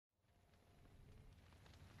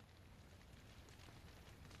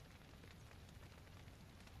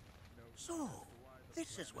So,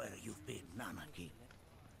 this is where you've been, Nanaki.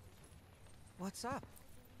 What's up?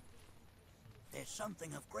 There's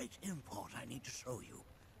something of great import I need to show you.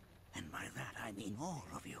 And by that I mean all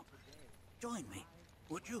of you. Join me,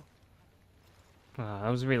 would you? Oh, that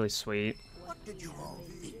was really sweet. What did you all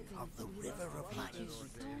think of the River of Light?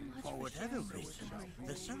 For whatever reason,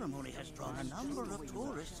 the ceremony has drawn a number of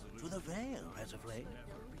tourists to the Vale as of late.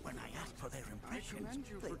 When I ask for their impressions,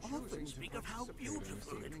 they often speak of how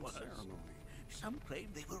beautiful it was. Some claim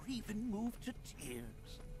they were even moved to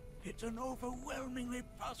tears. It's an overwhelmingly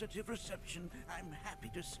positive reception, I'm happy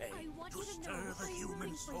to say. To stir the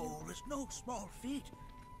human soul is no small feat,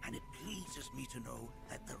 and it pleases me to know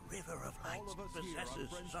that the River of Light possesses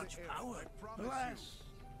such power. Alas,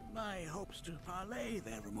 my hopes to parlay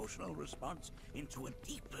their emotional response into a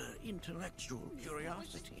deeper intellectual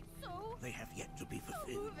curiosity, they have yet to be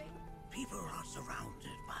fulfilled. People are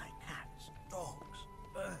surrounded by cats, dogs,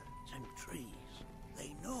 birds, and trees.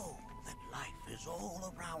 They know that life is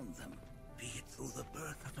all around them, be it through the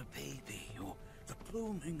birth of a baby or the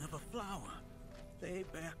blooming of a flower. They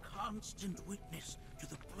bear constant witness to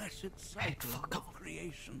the blessed cycle of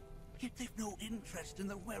creation, yet they've no interest in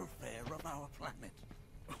the welfare of our planet.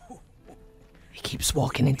 He keeps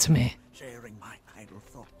walking into me. Sharing my idle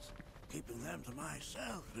thoughts, keeping them to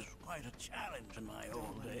myself is quite a challenge in my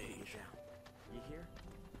old age. You hear?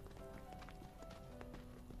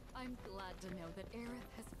 I'm glad to know that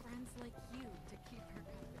Aerith has friends like you to keep her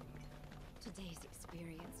company. Today's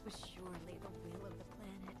experience was surely the will of the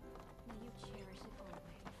planet. May you cherish it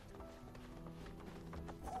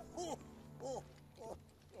always.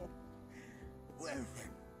 Well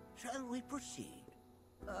then, shall we proceed?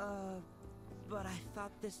 But I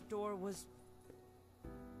thought this door was...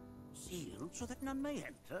 Sealed so that none may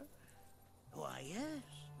enter? Why, yes.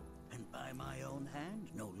 And by my own hand,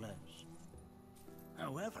 no less.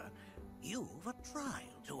 However, you've a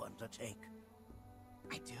trial to undertake.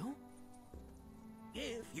 I do?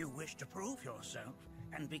 If you wish to prove yourself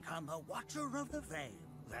and become a Watcher of the Veil,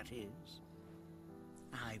 that is.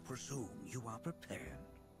 I presume you are prepared.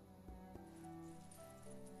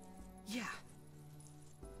 Yeah.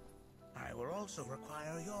 I will also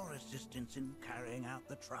require your assistance in carrying out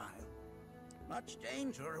the trial. Much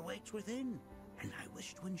danger awaits within, and I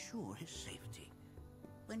wish to ensure his safety.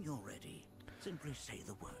 When you're ready, simply say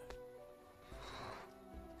the word.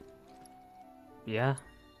 Yeah.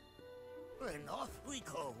 Then off we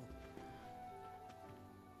go.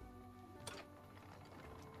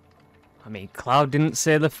 I mean, Cloud didn't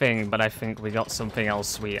say the thing, but I think we got something else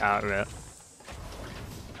sweet out of it.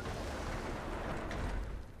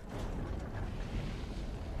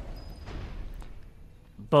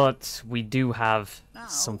 But we do have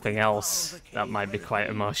something else that might be quite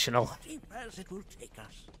emotional.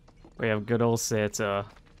 We have good old Sato.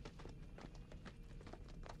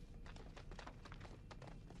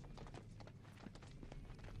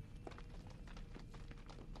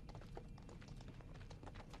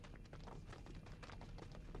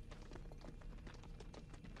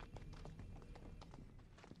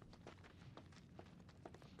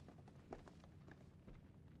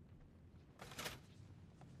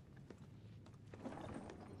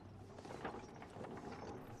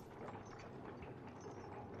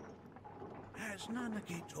 Has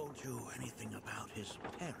Nanaki told you anything about his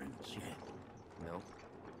parents yet? No.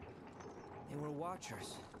 They were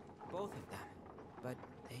Watchers, both of them. But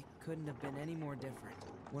they couldn't have been any more different.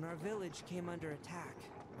 When our village came under attack,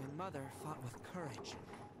 my mother fought with courage,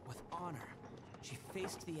 with honor. She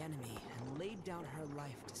faced the enemy and laid down her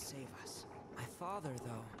life to save us. My father,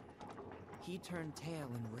 though, he turned tail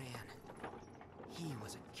and ran. He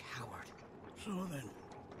was a coward. So then,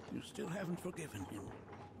 you still haven't forgiven him?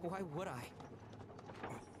 Why would I?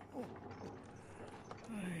 Oh,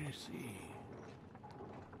 I see.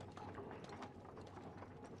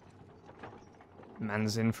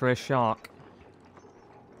 Man's in for a shock.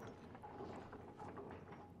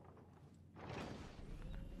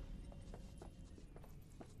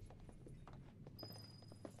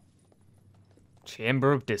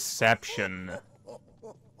 Chamber of Deception.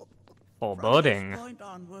 Foreboding. From this point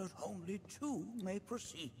onward, only two may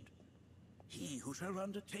proceed. He who shall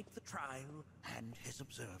undertake the trial and his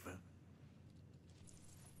observer.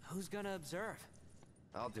 Who's gonna observe?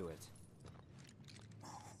 I'll do it.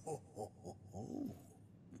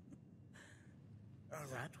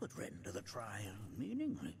 That would render the trial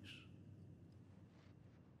meaningless.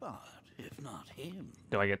 But if not him...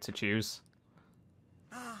 Do I get to choose?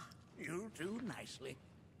 Ah, you'll do nicely.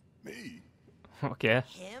 Me? Okay.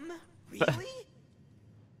 Him? Really?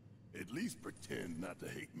 At least pretend not to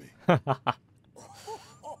hate me.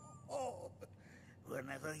 When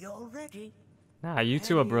Whenever you're ready. Nah, you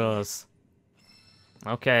two are bros.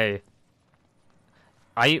 Okay.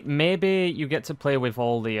 Maybe you get to play with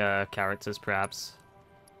all the characters, perhaps.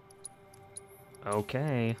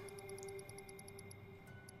 Okay.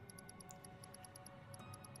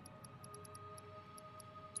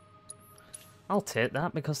 I'll take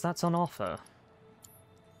that because that's on offer.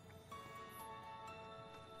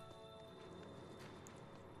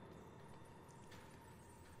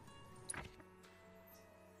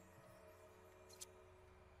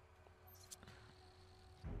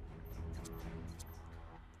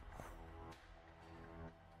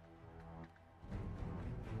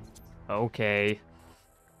 Okay.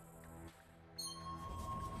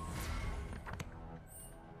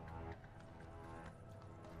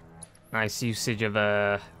 Nice usage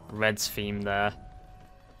of Red's theme there.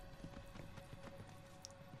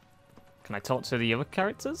 Can I talk to the other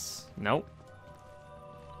characters? Nope.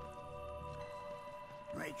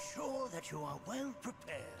 Make sure that you are well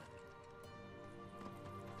prepared.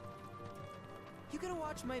 You gonna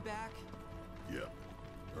watch my back? Yep.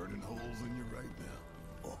 Burning holes in you right now.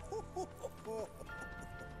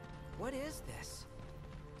 What is this?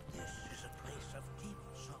 This is a place of deep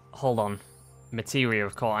sorrow. Hold on. Materia,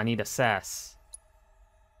 of course. I need assess.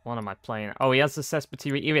 What am I playing? Oh, he has assess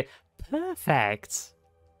materia. Perfect.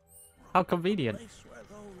 How convenient. A place where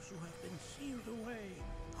those who have been sealed away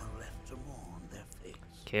are left to mourn their fates.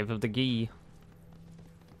 Cave of the Gi.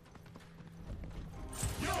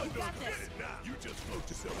 You got this. You just float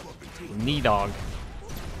yourself up into Knee dog. As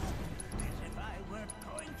if I weren't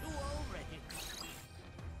going to already.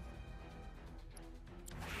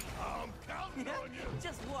 I'm counting on you.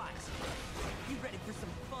 Just watch. You ready for some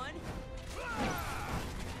fun?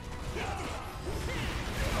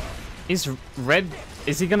 Is Red...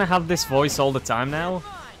 Is he gonna have this voice all the time now?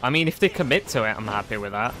 I mean, if they commit to it, I'm happy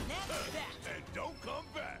with that. And don't come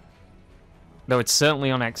back. Though it's certainly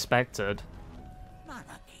unexpected.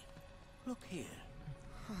 Nanaki, look here.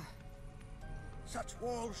 Such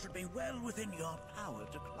walls should be well within your power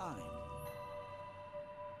to climb.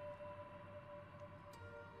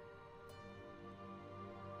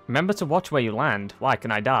 Remember to watch where you land. Why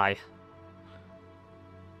can I die?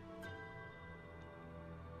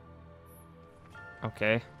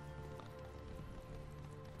 Okay.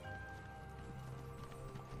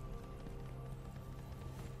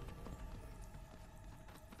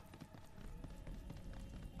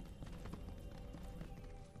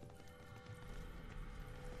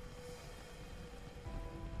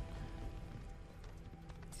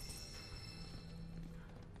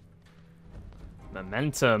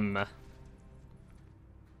 Momentum.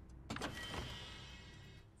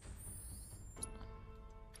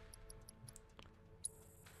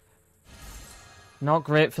 Not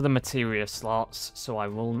great for the materia slots, so I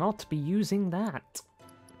will not be using that.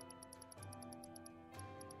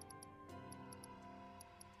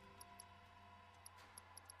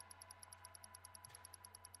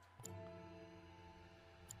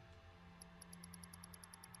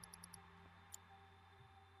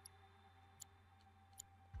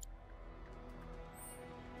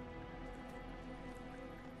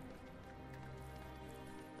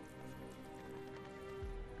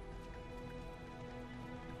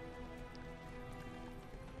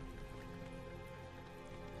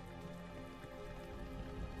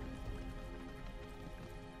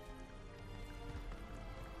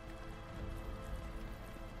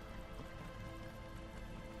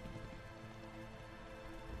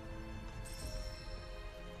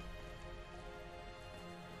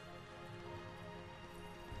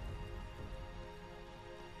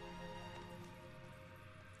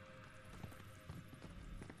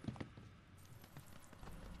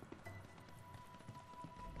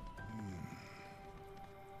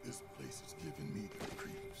 This place is giving me the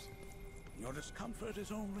creeps. Your discomfort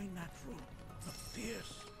is only natural. A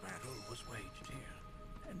fierce battle was waged here.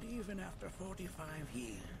 And even after 45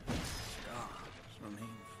 years, scars remain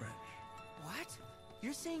fresh. What?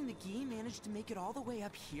 You're saying the Gi managed to make it all the way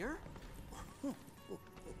up here?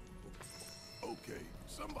 Okay,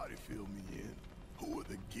 somebody fill me in. Who are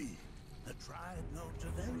the Gi? The tribe knows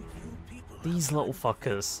a very few people. These little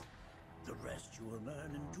fuckers. The rest you will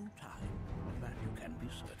learn in due time. Of that you can be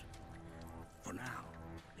certain. For now,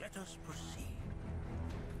 let us proceed.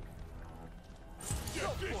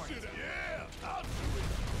 Get this shit out. Yeah, I'll do it.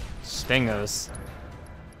 Stingers.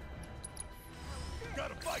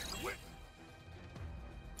 Gotta fight the wit.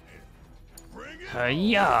 Bring it.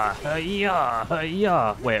 Hiya! Hiya!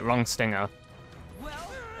 Hiya! Wait, wrong stinger.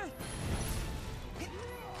 Well,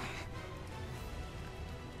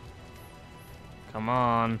 Come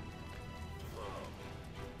on.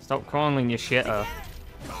 Stop crawling, you shitter.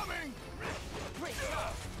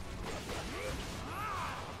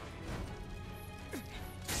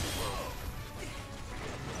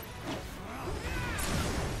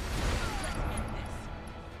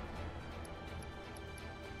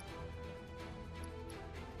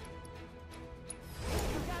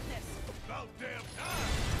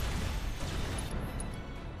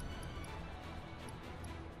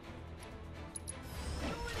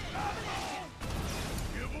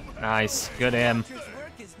 Nice, good aim. Archer's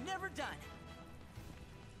work is never done.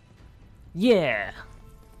 Yeah.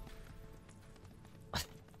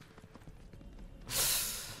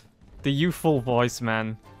 The youthful voice,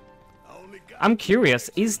 man. I'm curious,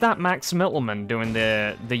 is that Max Mittelman doing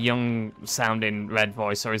the young sounding Red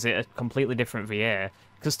voice, or is it a completely different VA?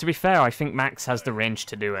 Because to be fair, I think Max has the range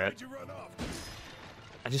to do it.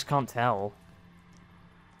 I just can't tell.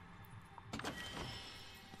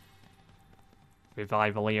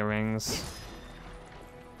 Revival earrings.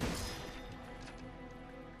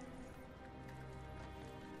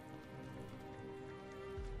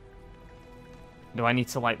 Do I need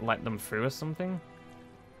to, like, let them through or something?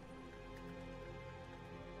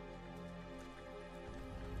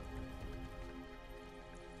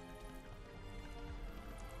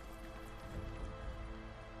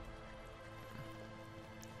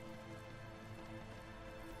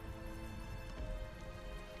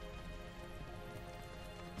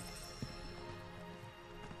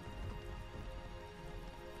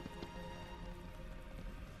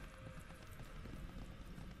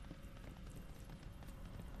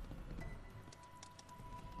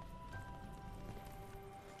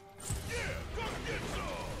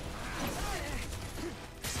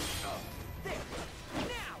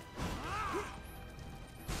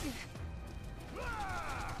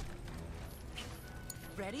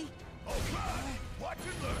 Ready? Alright, watch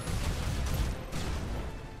and learn.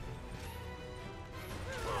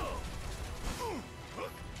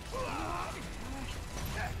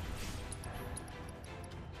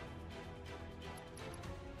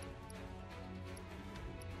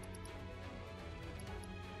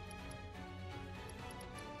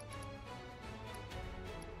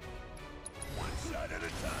 One shot at a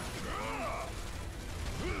time.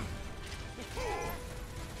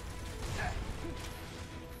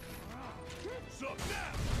 Up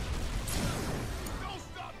now. Don't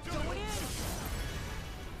stop doing it.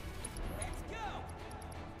 Let's go.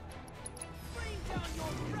 Bring down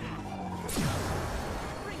your wrath.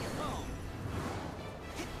 Bring it home.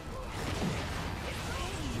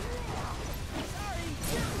 Sorry,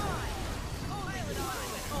 you're mine.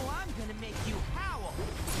 Oh, I'm gonna make you howl.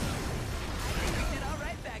 I did all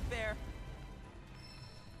right back there.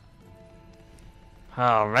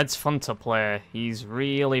 Oh, Red's fun to play. He's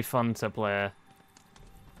really fun to play.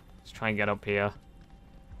 Let's try and get up here.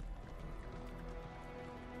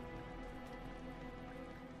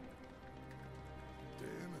 Damn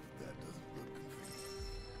if that doesn't look convenient.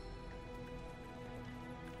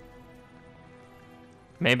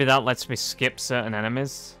 Maybe that lets me skip certain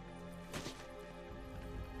enemies.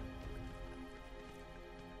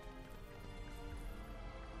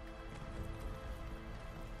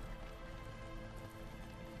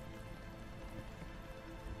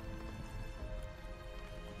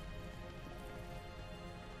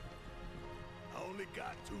 Only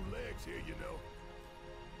got 2 legs here, you know.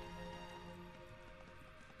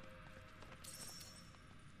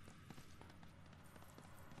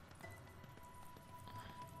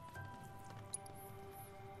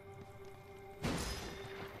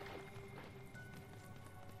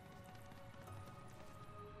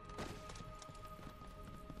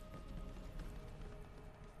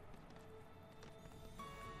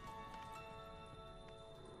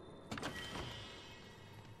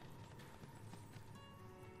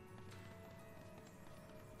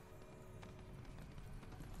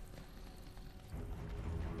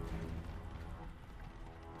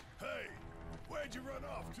 Hey, where'd you run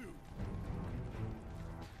off to?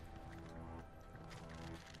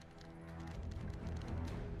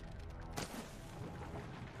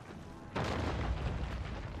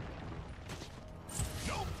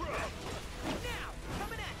 No problem. Now,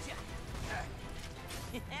 coming at ya.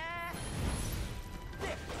 There.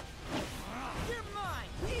 You're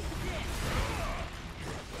mine. Eat this.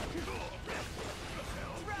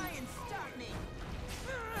 Try and stop me.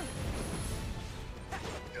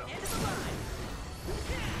 End of the line.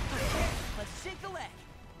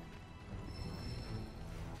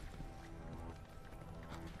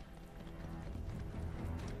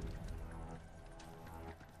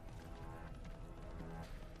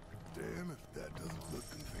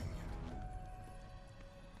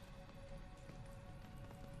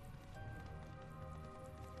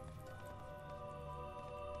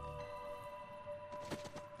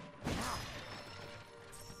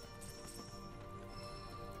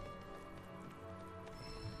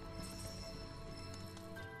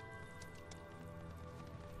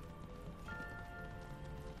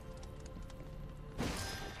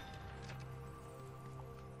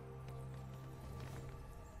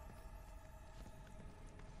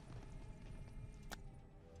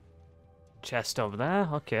 Chest over there,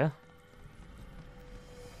 okay.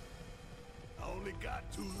 I only got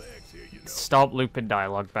 2 legs here, you know. Stop looping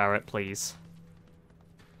dialogue, Barrett, please.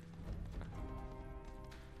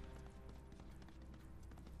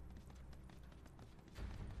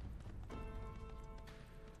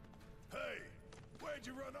 Hey, where'd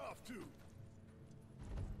you run off to?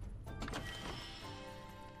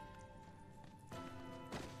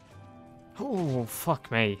 Oh,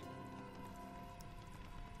 fuck me.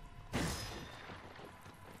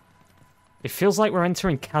 It feels like we're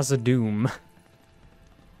entering Khazad-dûm.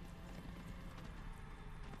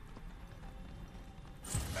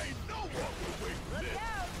 Ain't no one will wait for this.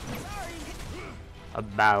 A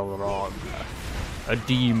Balrog. A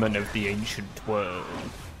demon of the ancient world.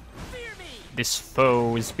 This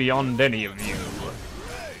foe is beyond any of you.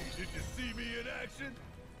 Hey, did you see me in action?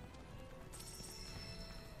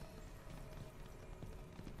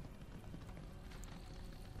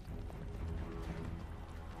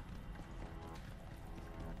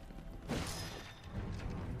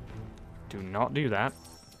 Do not do that.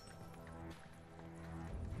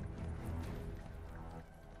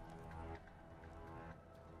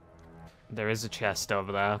 There is a chest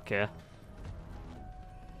over there, okay.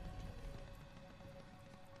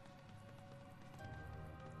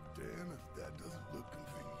 Damn if that doesn't look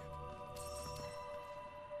convenient.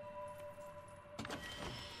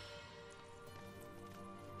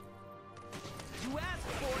 You asked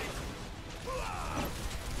for it!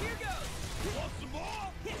 Here goes! Want some more?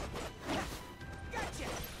 Gotcha!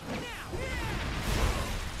 Now!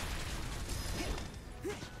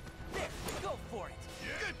 There! Go for it!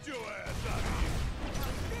 Get your ass out of here!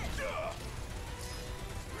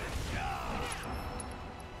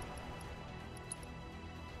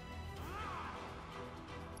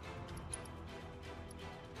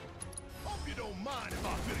 Hope you don't mind if I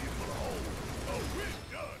fill you full of holes. Oh, we're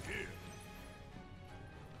done here.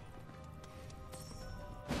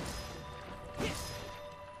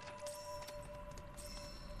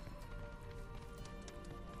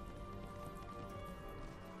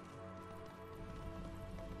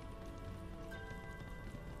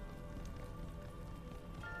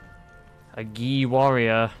 A Gi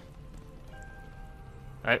warrior.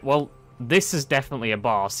 Well, this is definitely a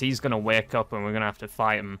boss. He's gonna wake up and we're gonna have to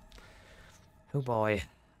fight him. Oh boy.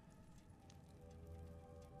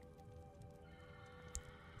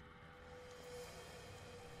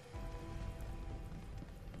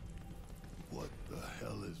 What the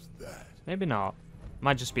hell is that? Maybe not.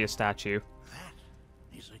 Might just be a statue.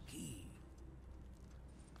 That is a key.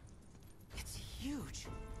 It's huge!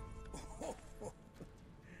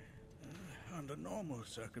 Under normal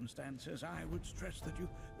circumstances, I would stress that you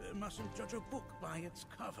mustn't judge a book by its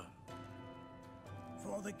cover.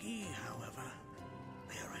 For the Gi, however,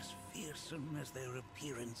 they are as fearsome as their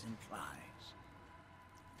appearance implies.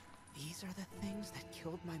 These are the things that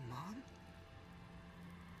killed my mom?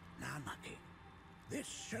 Nanaki, this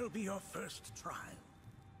shall be your first trial.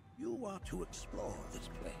 You are to explore this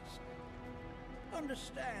place.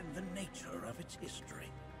 Understand the nature of its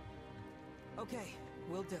history. Okay,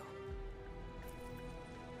 will do.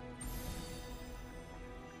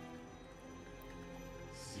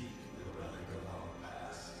 Seek the relic of our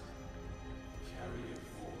past, carry it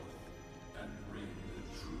forth, and bring the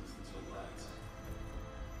truth to light.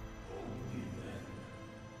 Only then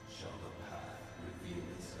shall the path reveal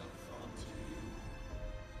itself unto you.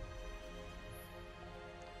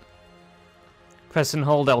 Press and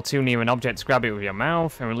hold L2 near an object to grab it with your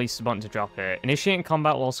mouth, and release the button to drop it. Initiating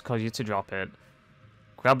combat will also cause you to drop it.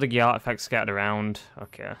 Grab the Gi artifact scattered around.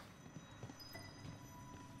 Okay.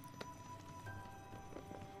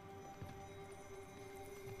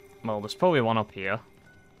 Well, there's probably one up here,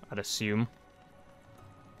 I'd assume.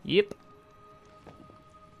 Yep.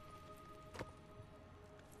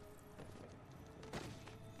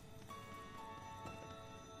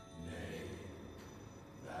 Nay,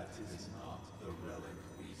 that is not the relic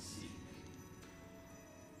we seek.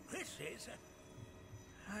 This is...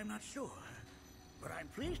 I'm not sure, but I'm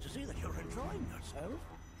pleased to see that you're enjoying yourself.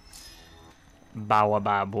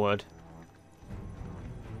 Baobab wood.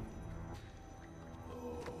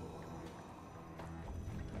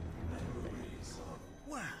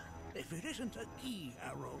 Well, if it isn't a Gi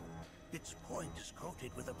arrow, its point is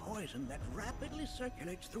coated with a poison that rapidly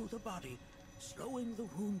circulates through the body, slowing the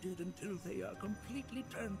wounded until they are completely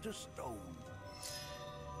turned to stone.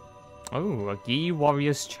 Oh, a Gi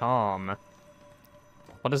warrior's charm.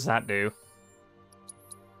 What does that do?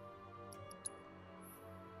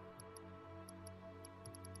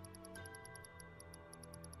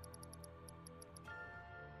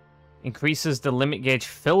 Increases the limit gauge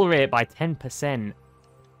fill rate by 10%.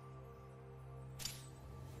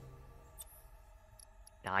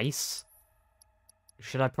 Nice.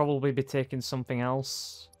 Should I probably be taking something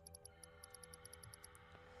else?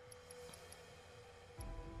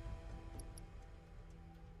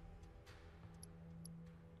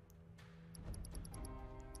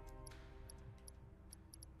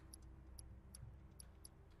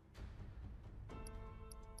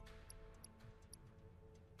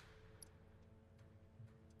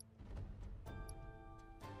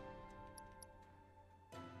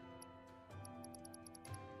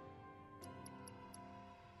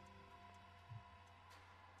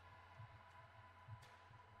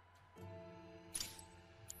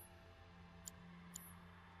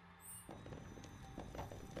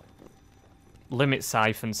 Limit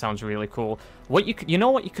Siphon sounds really cool. What you know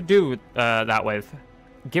what you could do that with?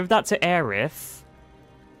 Give that to Aerith.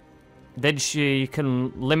 Then she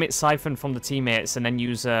can limit Siphon from the teammates and then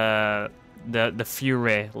use the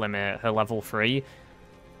Fury limit, her level 3.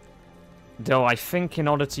 Though I think in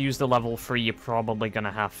order to use the level 3, you're probably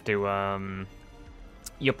gonna have to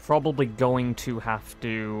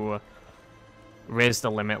raise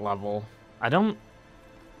the limit level. Do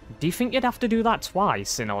you think you'd have to do that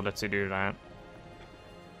twice in order to do that?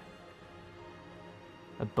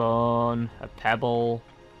 A bone, a pebble.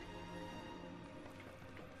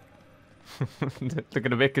 They're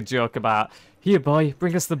gonna make a joke about, here boy,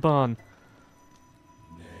 bring us the bone.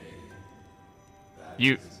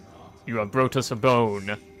 You have brought us a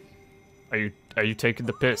bone. Are you taking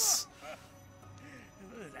the piss?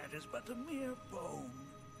 That is but a mere bone.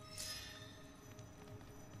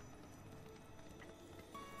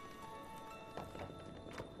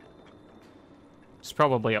 It's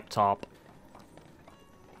probably up top.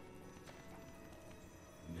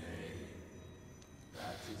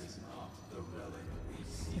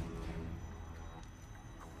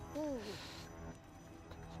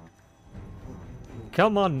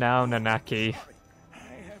 Come on now, Nanaki. I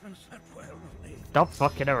haven't slept well lately. Stop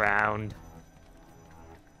fucking around.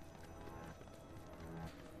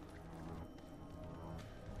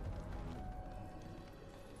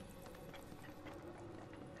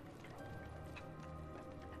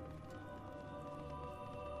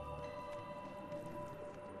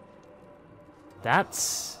 That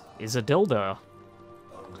is a dildo.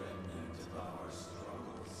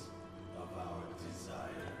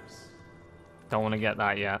 Don't want to get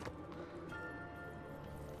that yet.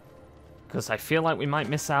 Because I feel like we might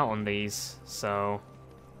miss out on these, so...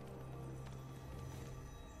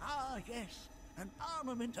 Ah, yes. An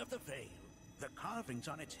armament of the Veil. The carvings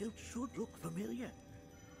on its hilt should look familiar.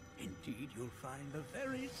 Indeed, you'll find the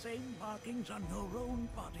very same markings on your own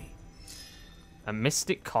body. A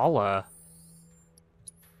mystic collar.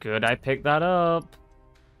 Good, I picked that up.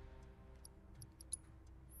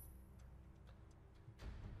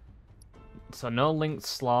 So no linked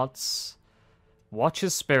slots.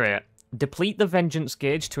 Watcher's Spirit. Deplete the Vengeance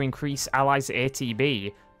gauge to increase allies'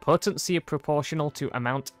 ATB. Potency proportional to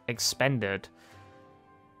amount expended.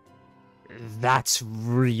 That's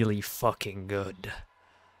really fucking good.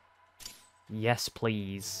 Yes,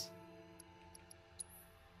 please.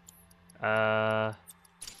 Swap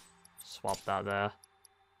that there.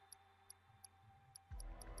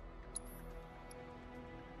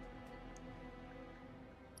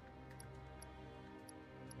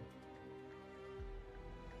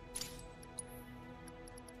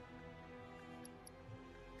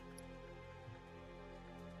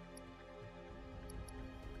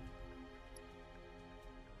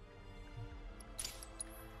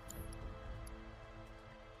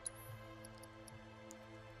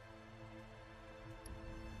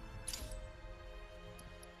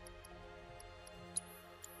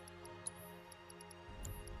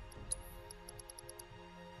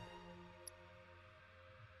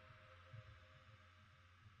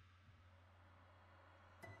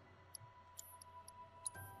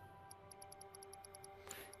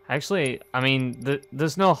 Actually, I mean,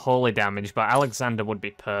 there's no holy damage, but Alexander would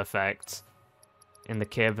be perfect in the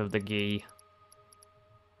Cave of the Gi.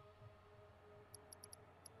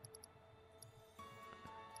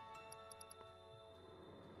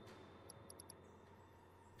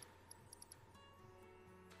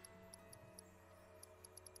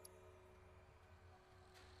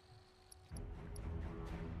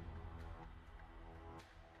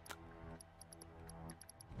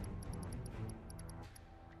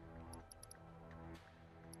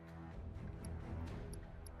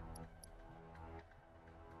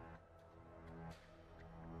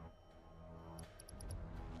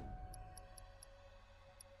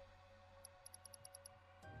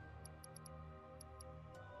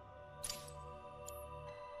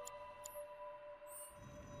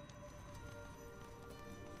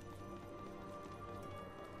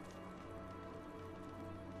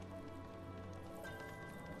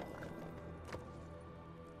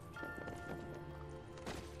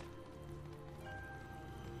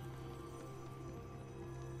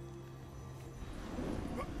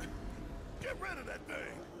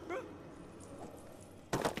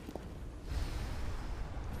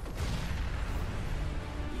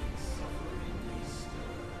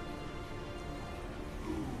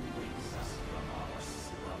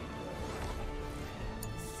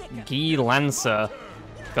 Gi Lancer.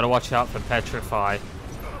 Gotta watch out for Petrify.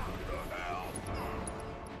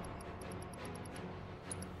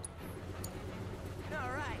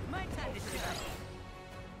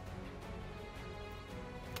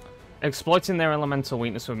 Exploiting their elemental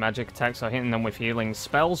weakness with magic attacks or hitting them with healing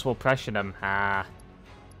spells will pressure them. Ah.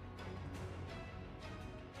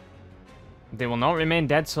 They will not remain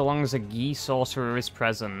dead so long as a Gi sorcerer is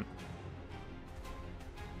present.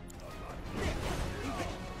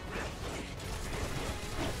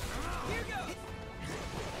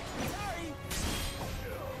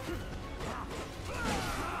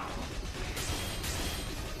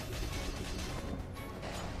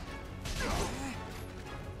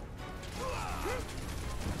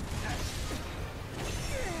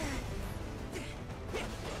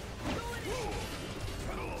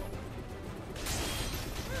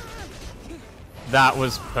 That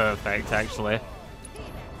was perfect, actually.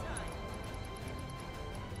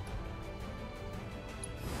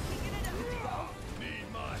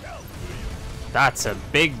 That's a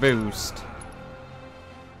big boost.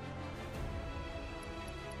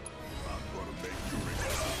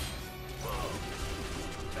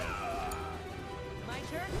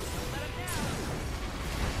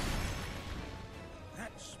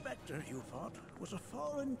 That specter you fought was a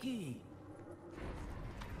fallen Gi.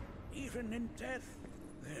 Even in death,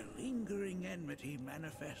 their lingering enmity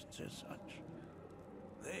manifests as such.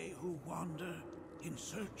 They who wander in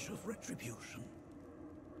search of retribution.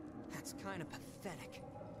 That's kind of pathetic.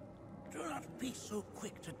 Do not be so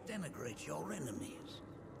quick to denigrate your enemies,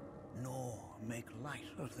 nor make light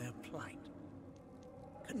of their plight.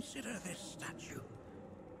 Consider this statue.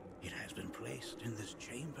 It has been placed in this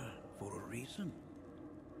chamber for a reason.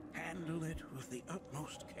 Handle it with the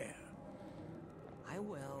utmost care. I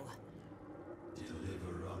will.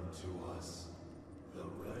 Deliver unto us the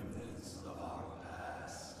remnants of our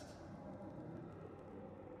past.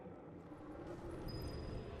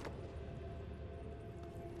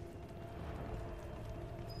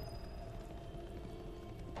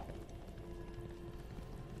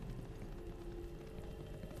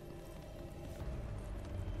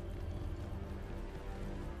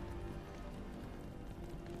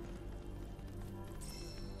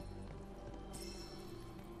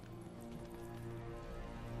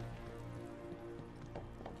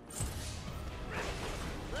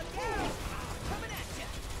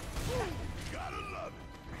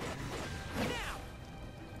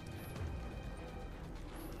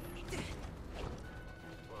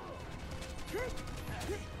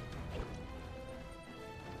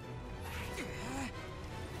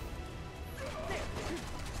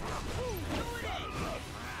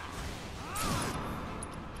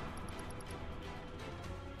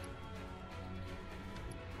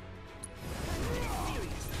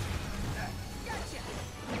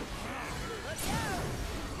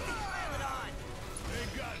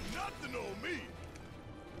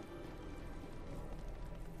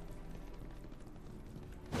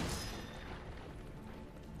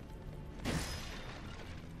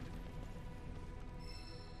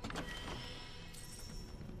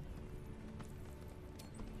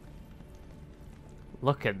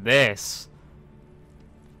 Look at this.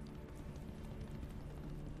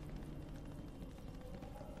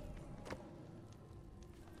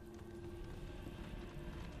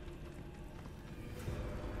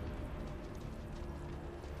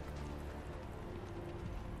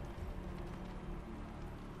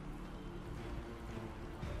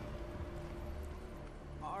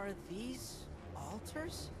 Are these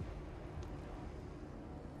altars?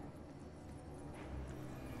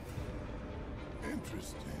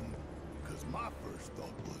 Interesting, because my first thought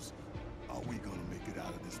was, are we gonna make it out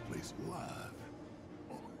of this place alive?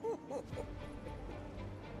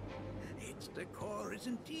 Its decor is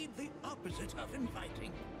indeed the opposite of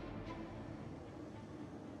inviting.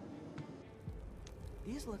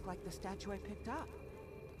 These look like the statue I picked up.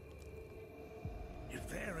 If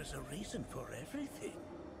there is a reason for everything,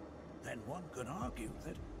 then one could argue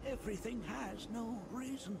that everything has no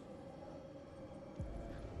reason.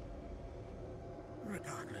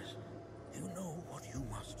 Regardless, you know what you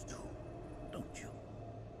must do, don't you?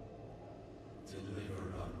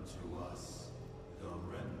 Deliver unto us the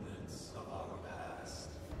remnants of our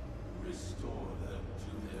past. Restore them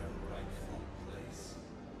to their rightful place.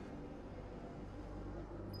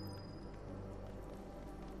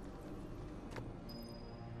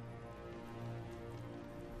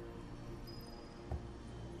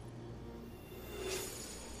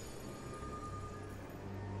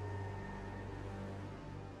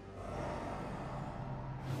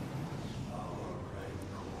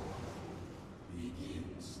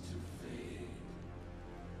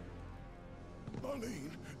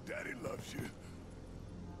 Darlene, Daddy loves you.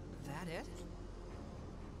 That it?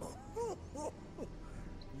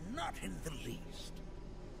 Not in the least.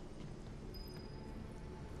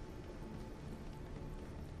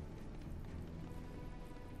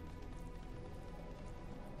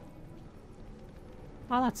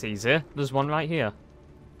 Oh, that's easy. There's one right here.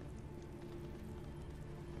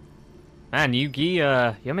 Man,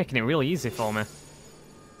 Yugi, you're making it really easy for me.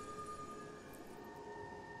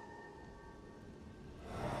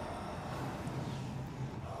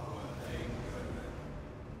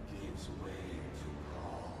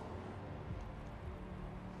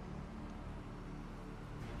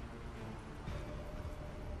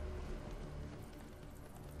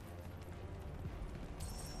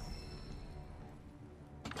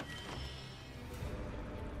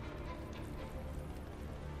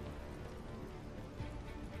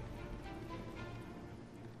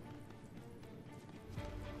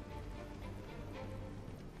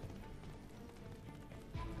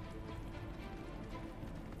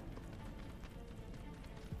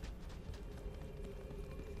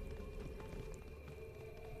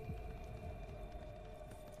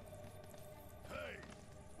 Hey,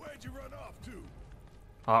 where'd you run off to?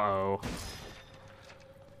 Uh-oh.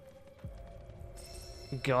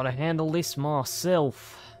 Gotta handle this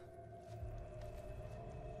myself.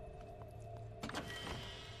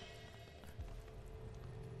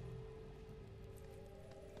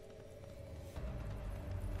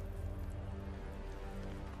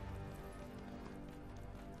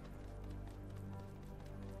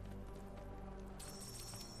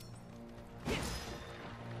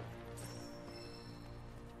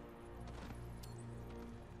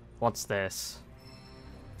 What's this?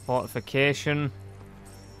 Fortification.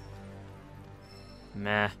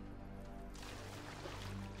 Meh.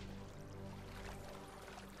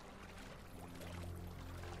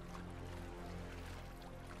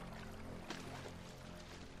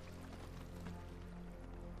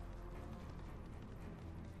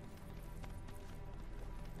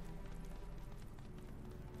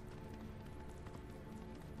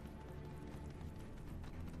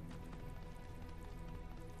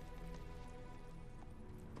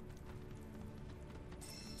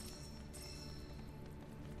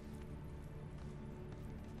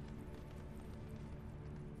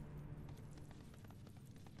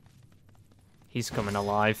 He's coming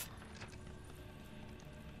alive.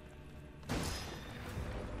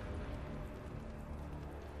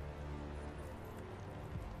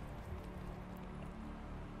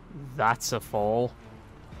 That's a fall.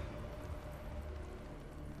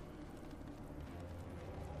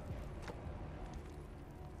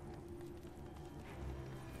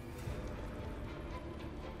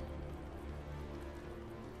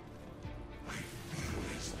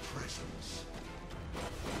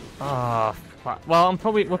 Ah, well,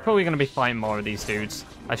 we're probably gonna be fighting more of these dudes.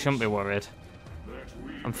 I shouldn't be worried.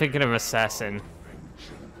 I'm thinking of assassin.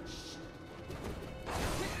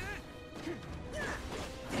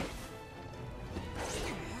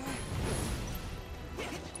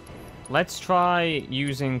 Let's try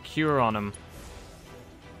using cure on him.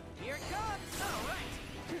 Here it comes! All right!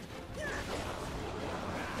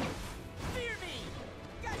 Fear me!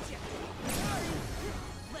 Gotcha!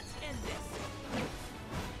 Let's end this!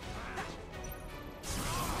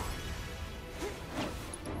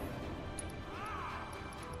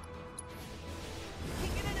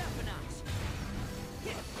 Kicking it up a notch!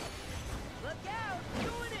 Look out!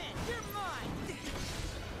 Going in! You're mine!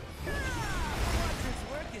 Watcher's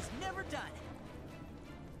work is never done!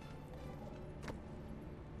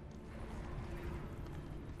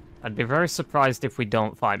 I'd be very surprised if we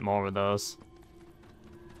don't fight more of those.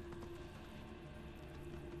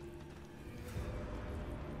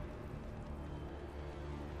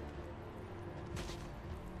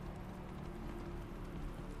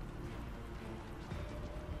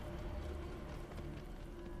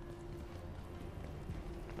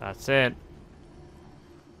 That's it.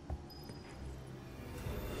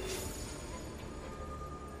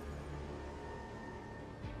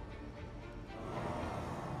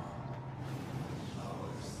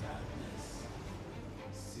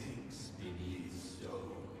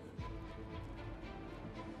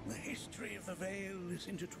 The history of the Vale is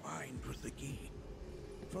intertwined with the Gi,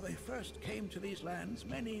 for they first came to these lands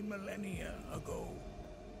many millennia ago.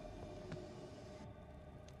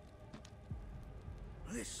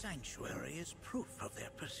 This sanctuary is proof of their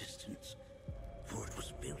persistence, for it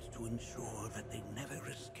was built to ensure that they never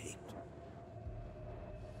escaped.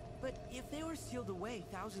 But if they were sealed away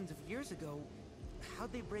thousands of years ago,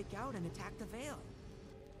 how'd they break out and attack the Vale?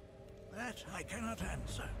 That I cannot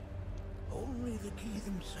answer. Only the Gi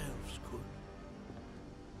themselves could.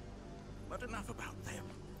 But enough about them.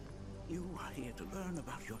 You are here to learn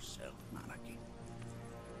about yourself, Nanaki.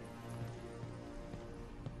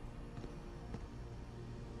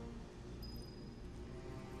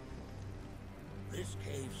 This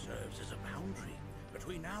cave serves as a boundary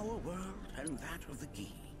between our world and that of the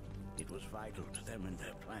Gi. It was vital to them and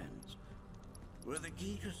their plans. Were the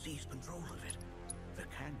Gi to seize control of it, the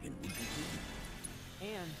canyon would be doomed.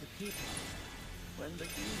 And the people. When the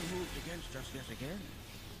Gi moved against us yet again,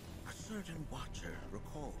 a certain watcher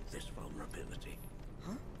recalled this vulnerability.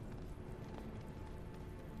 Huh?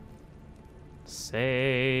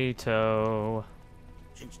 Sato.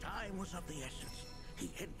 Since time was of the essence,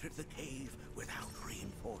 he entered the cave without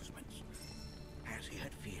reinforcements. As he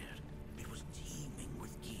had feared, it was teeming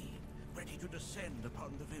with Gi, ready to descend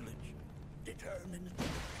upon the village. Determined to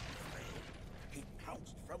defend the raid, he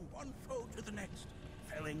pounced from one foe to the next,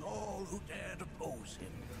 felling all who dared oppose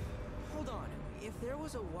him. Hold on. If there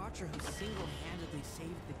was a watcher who single-handedly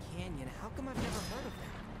saved the canyon, how come I've never heard of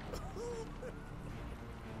them?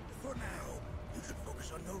 For now, you should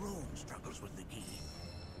focus on your own struggles with the Gi.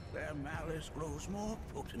 Their malice grows more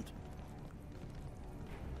potent.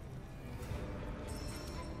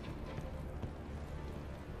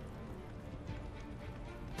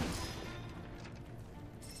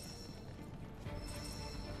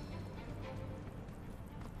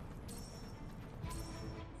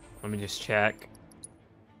 Let me just check.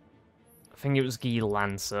 I think it was Gi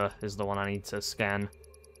Lancer is the one I need to scan.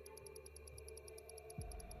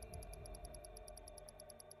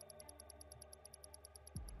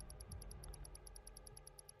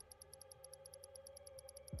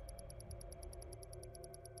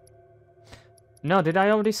 No, did I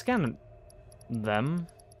already scan them?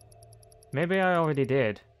 Maybe I already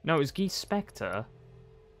did. No, it was Gi Spectre.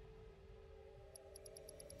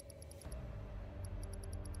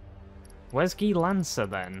 Where's Gi Lancer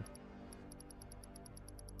then?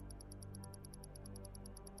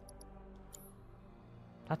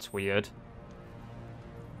 That's weird.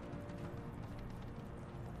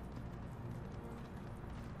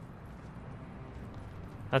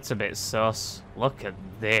 That's a bit sus. Look at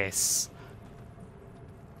this.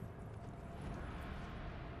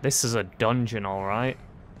 This is a dungeon, alright.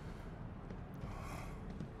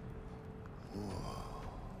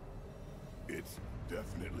 It's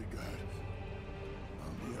definitely got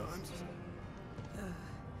ambiance.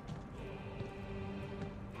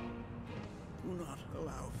 Do not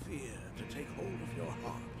allow fear to take hold of your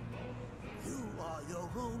heart. You are your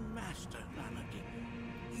own master, Nanaki.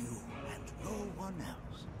 You and no one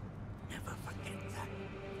else. Never forget that.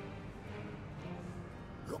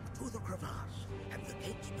 Look to the crevasse and the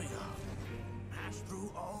gates beyond. Pass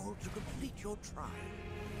through all to complete your trial.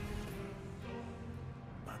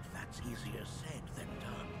 But that's easier said than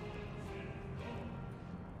done.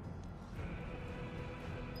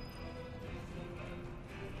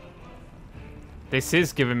 This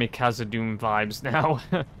is giving me Khazad-dûm vibes now.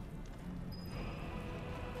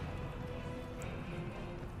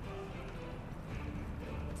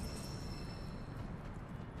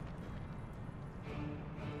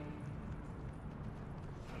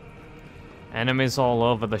 Enemies all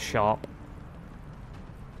over the shop.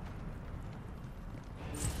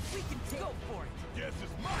 We can go for it. Guess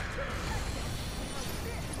it's my turn.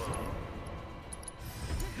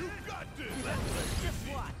 You got this. Just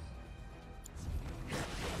what?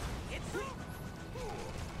 It's still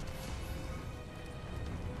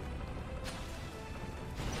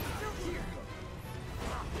here.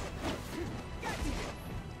 Got you.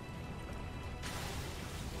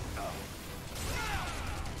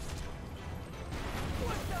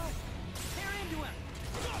 What the? Tear into him.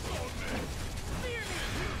 Spear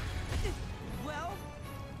me. Well.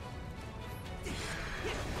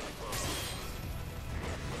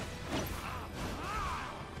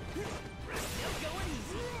 Still going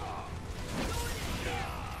easy. Going in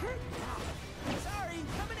there. Sorry,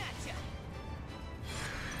 coming at ya.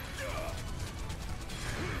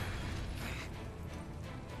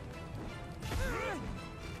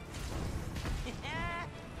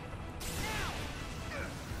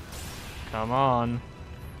 Come on.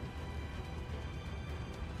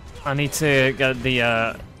 I need to get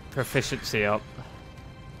the proficiency up.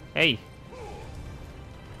 Hey.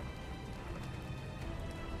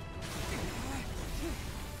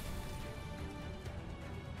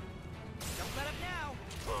 Don't let up now.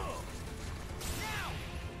 Now.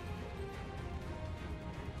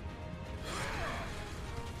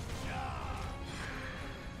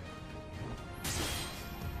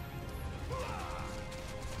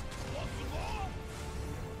 Let him now.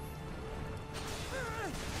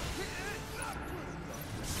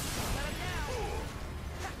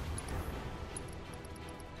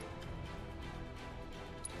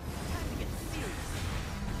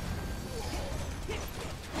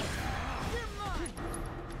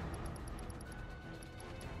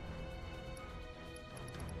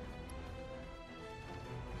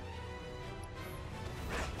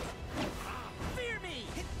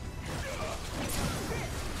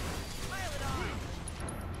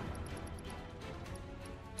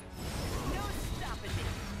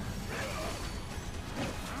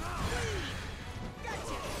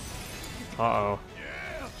 Uh-oh.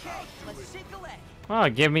 Let's shake the leg. Oh,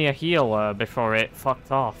 give me a heal before it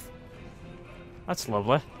fucked off. That's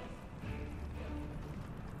lovely.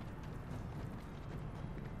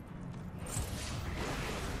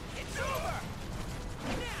 It's over.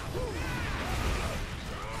 Now.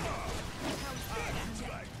 Did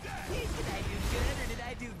I do good or did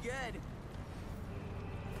I do good?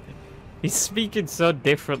 He's speaking so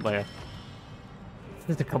differently.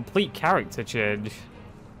 There's a complete character change.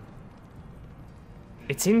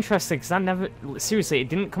 It's interesting because I never... Seriously, it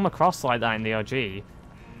didn't come across like that in the OG.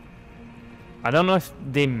 I don't know if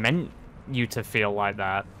they meant you to feel like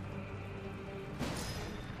that.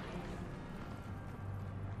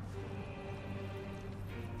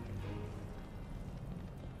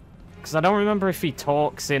 Because I don't remember if he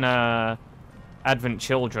talks in Advent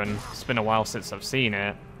Children. It's been a while since I've seen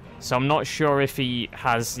it. So I'm not sure if he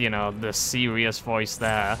has, you know, the serious voice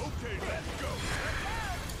there. Okay, let's go.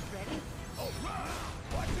 Ready? All right.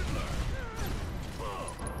 Watch and learn.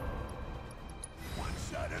 One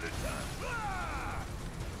shot at a time. Ah!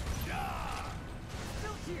 Yeah!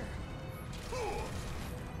 Still here.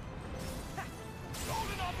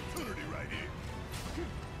 Golden opportunity right here.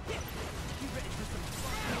 You ready for some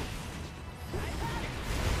fun? I had it.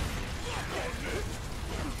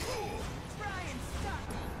 Try and stop.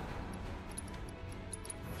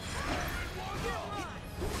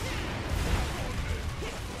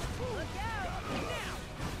 Look out! Now!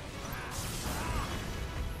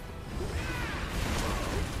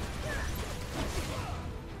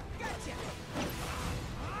 Gotcha!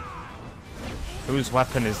 Whose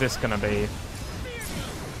weapon is this gonna be?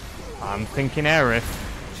 I'm thinking Aerith.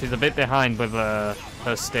 She's a bit behind with her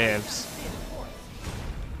staves.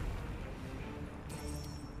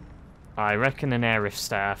 I reckon an Aerith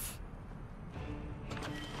staff.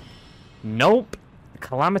 Nope.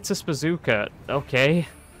 Calamitous Bazooka. Okay.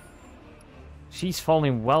 She's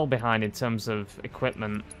falling well behind in terms of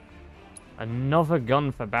equipment. Another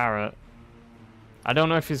gun for Barrett. I don't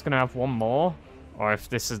know if he's going to have one more, or if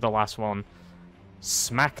this is the last one.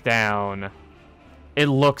 Smackdown. It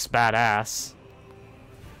looks badass.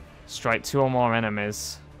 Strike 2 or more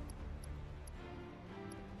enemies.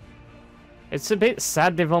 It's a bit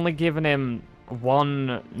sad they've only given him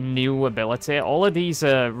one new ability. All of these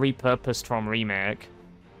are repurposed from Remake.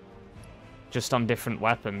 Just on different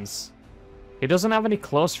weapons. He doesn't have any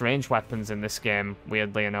close range weapons in this game,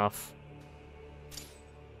 weirdly enough.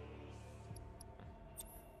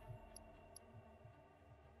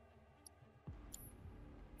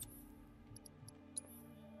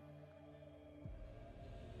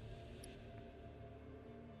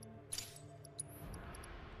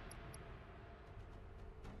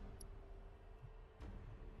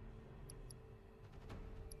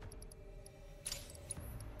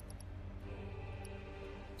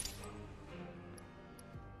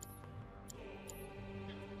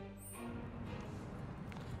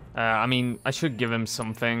 I mean, I should give him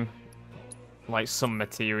something. Like some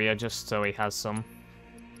materia, just so he has some.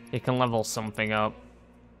 He can level something up.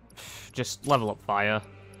 Just level up fire.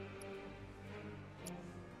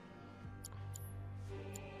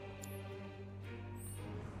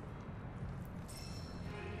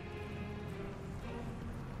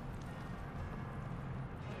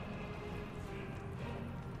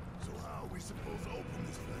 So how are we supposed to open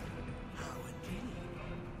this thing? How indeed?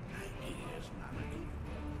 Ideas, Nanaki.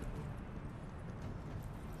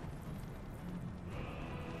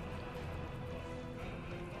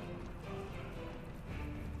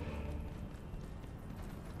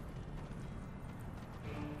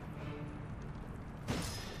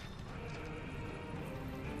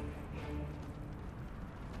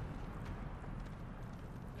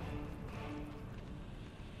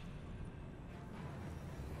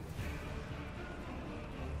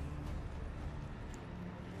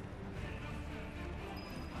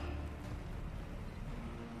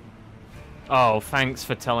 Oh, thanks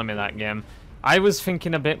for telling me that, game. I was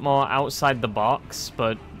thinking a bit more outside the box,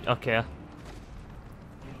 but okay.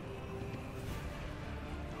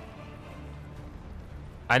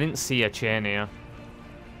 I didn't see a chain here.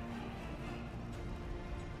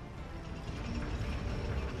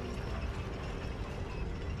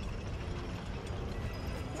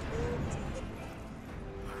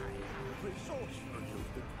 Resourceful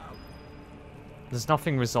you've become. There's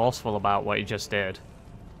nothing resourceful about what he just did.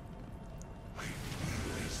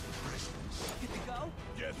 Good to go?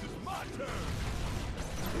 Guess it's my turn.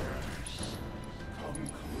 Come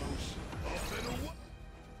close. Up and away.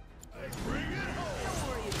 Hey, bring it home. Don't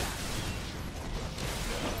worry about it.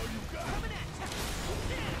 Now you got it. Coming at ya.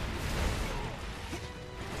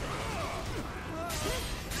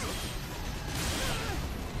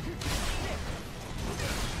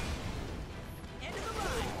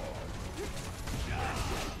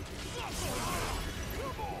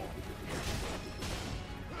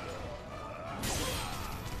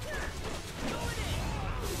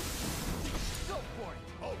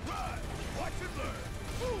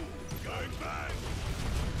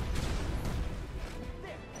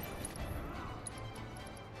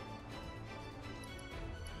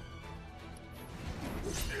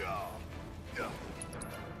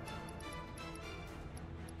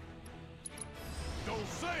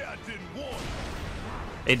 didn't want.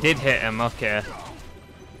 It did hit him, okay.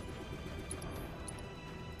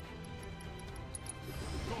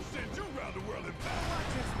 Gonna send you around the world and back.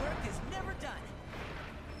 Watcher's work is never done.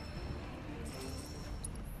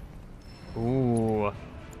 Ooh.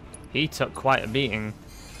 He took quite a beating.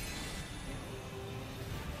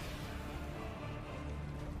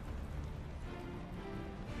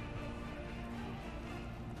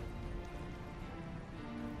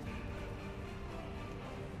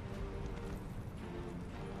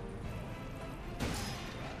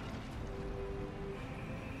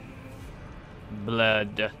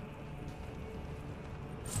 Blood. Y'all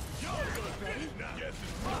ready? Guess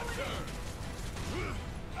it's my turn.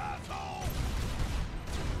 Asshole!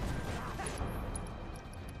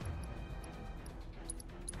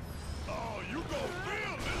 Oh, you gon'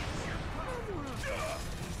 feel this!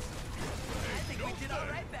 I think we did all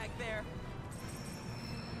right back there.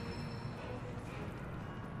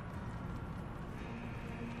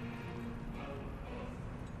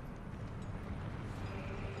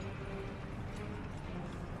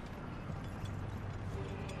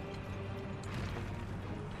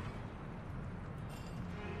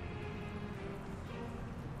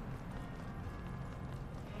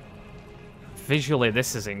 Visually,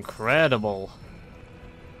 this is incredible.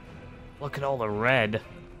 Look at all the red.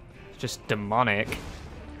 It's just demonic.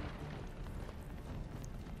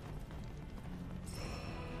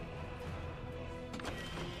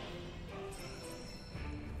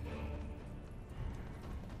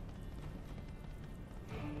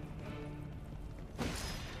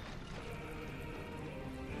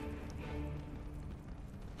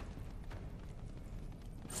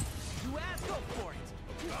 You ass, go for it.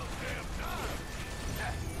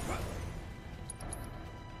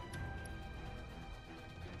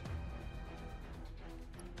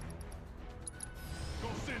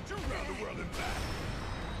 Gonna send you around the world and back.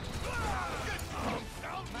 Get some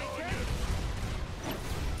out My on turn. you.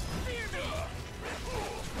 Fear me.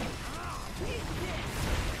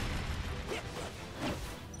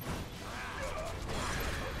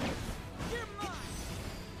 You're mine.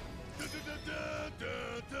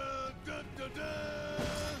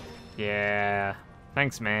 Yeah.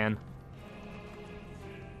 Thanks, man.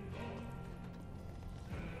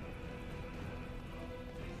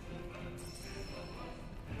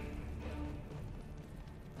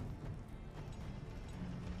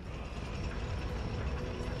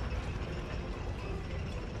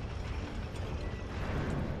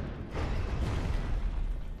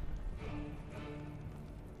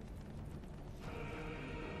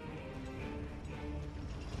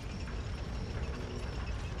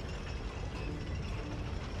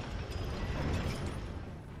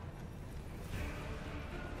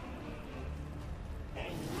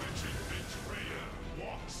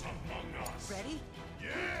 Ready?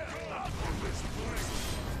 Yeah, I'm from this place.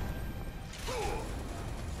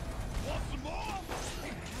 Want some more?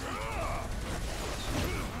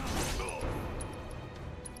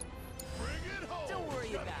 Bring it home. Don't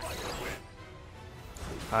worry about it.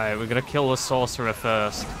 Alright, we're gonna kill the sorcerer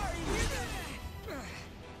first.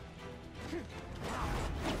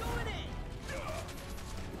 Going in. Hit me.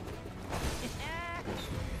 Give me a hand.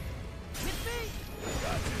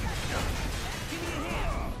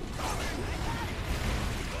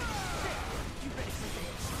 You ready for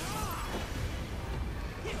this?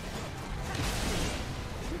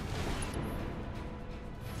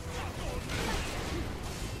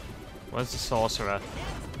 Where's the sorcerer? You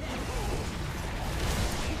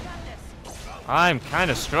got this. I'm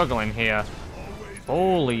kind of struggling here.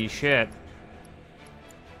 Holy shit.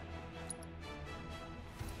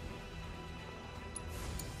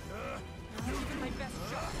 I'm giving my best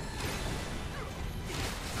shot.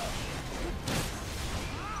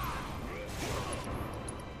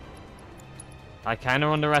 I kind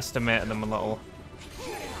of underestimated them a little.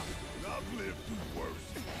 I've lived through worse.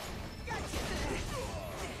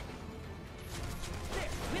 There,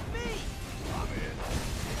 with me.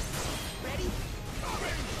 Ready?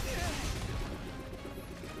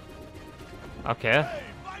 Okay. Hey,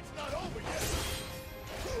 fight's not over yet.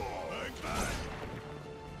 Hang back.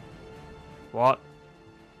 What?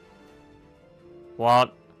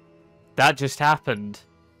 What? That just happened.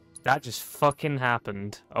 That just fucking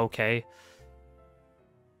happened. Okay.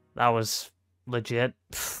 That was legit.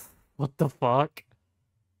 What the fuck?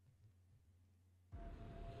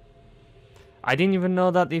 I didn't even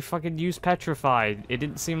know that they fucking used petrified. It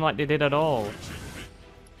didn't seem like they did at all.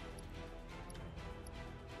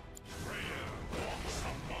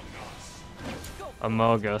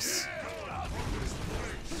 Among Us.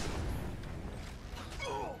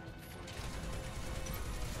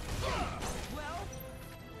 Well,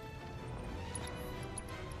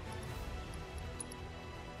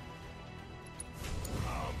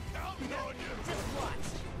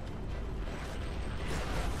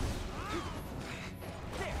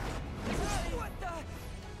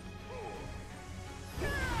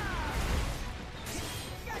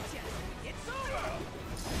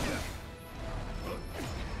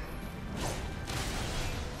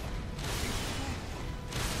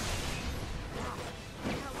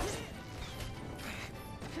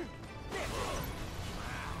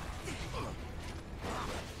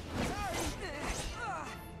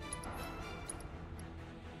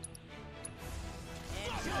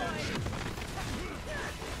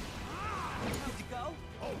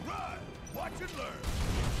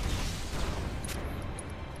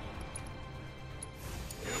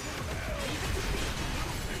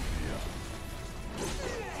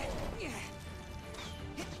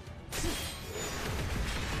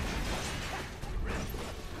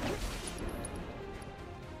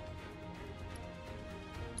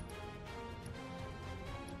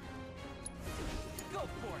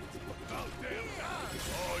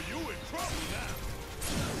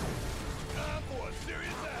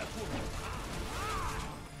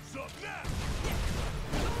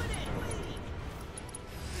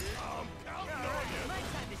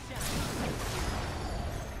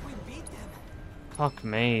 Fuck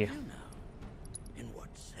me. Till now, in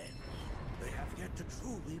what sense? They have yet to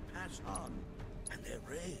truly pass on, and their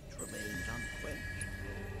rage remains unquenched.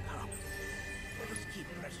 Come, let us keep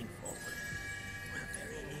pressing forward. We're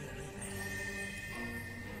very nearly there.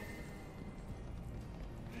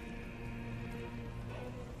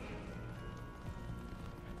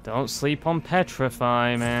 Don't sleep on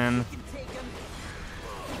Petrify, man.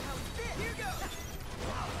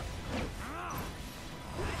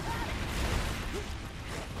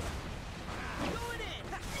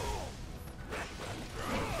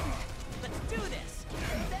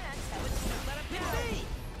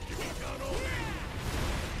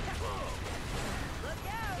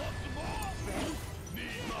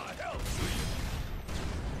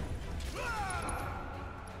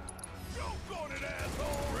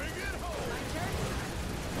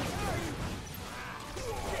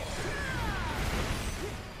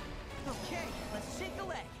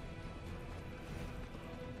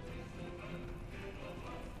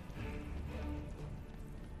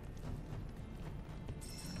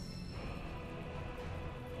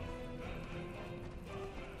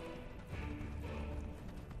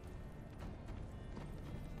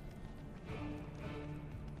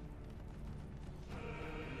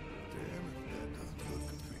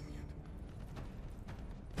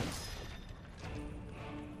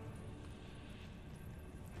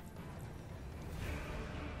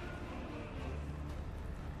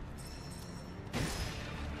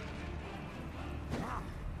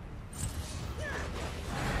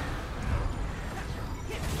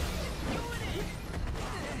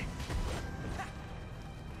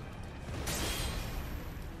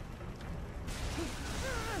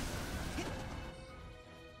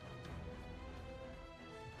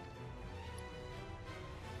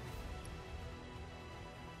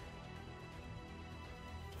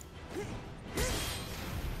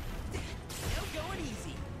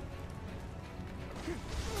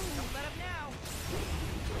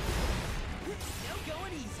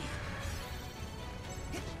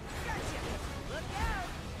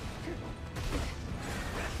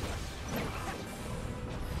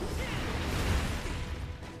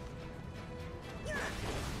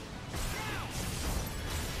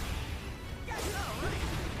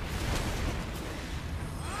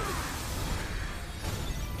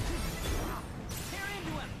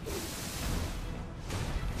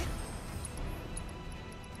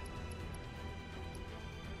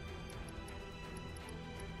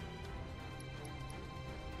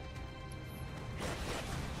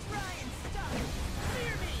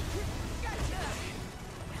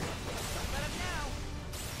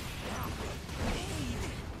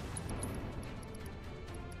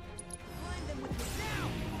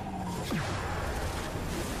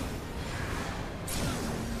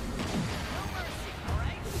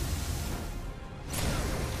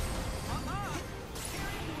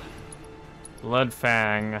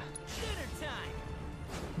 Bloodfang.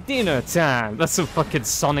 Dinner time! That's some fucking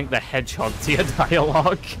Sonic the Hedgehog tier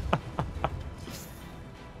dialogue.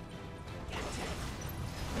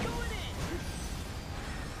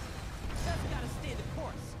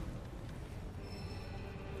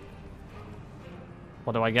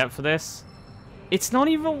 What do I get for this? It's not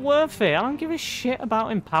even worth it. I don't give a shit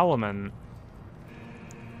about empowerment.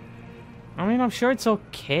 I mean, I'm sure it's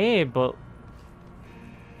okay, but...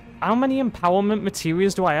 how many empowerment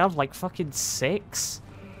materials do I have? Like fucking 6?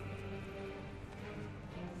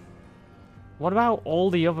 What about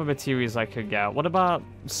all the other materials I could get? What about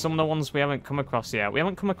some of the ones we haven't come across yet? We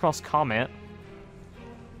haven't come across Comet.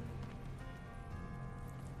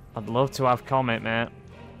 I'd love to have Comet, mate.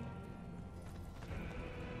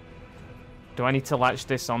 Do I need to latch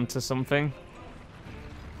this onto something?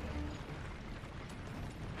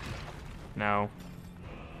 No.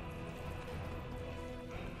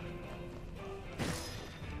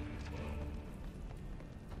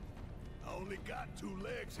 I only got 2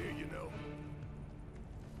 legs here, you know.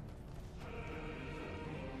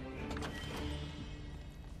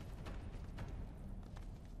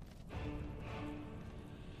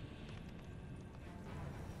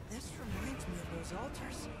 This reminds me of those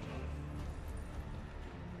altars.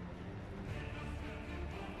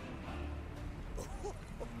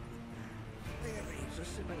 There is a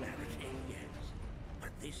similarity, yes.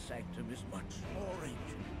 But this sanctum is much more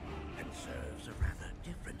ancient and serves a rather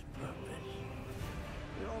different purpose.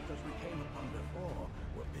 The altars we came upon before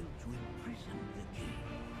were built to imprison the king.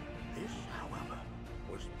 This, however,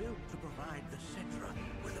 was built to provide the Cetra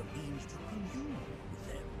with a means to commune with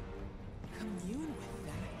them. Commune with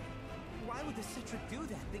them? Why would the Citra do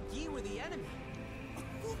that? The Yi were the enemy.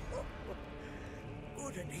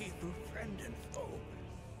 Good and evil friend and foe.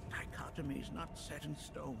 I can't dichotomy's not set in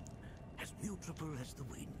stone, as mutable as the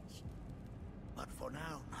winds. But for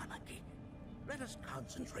now, Nanaki, let us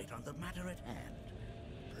concentrate on the matter at hand,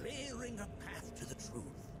 clearing a path to the truth.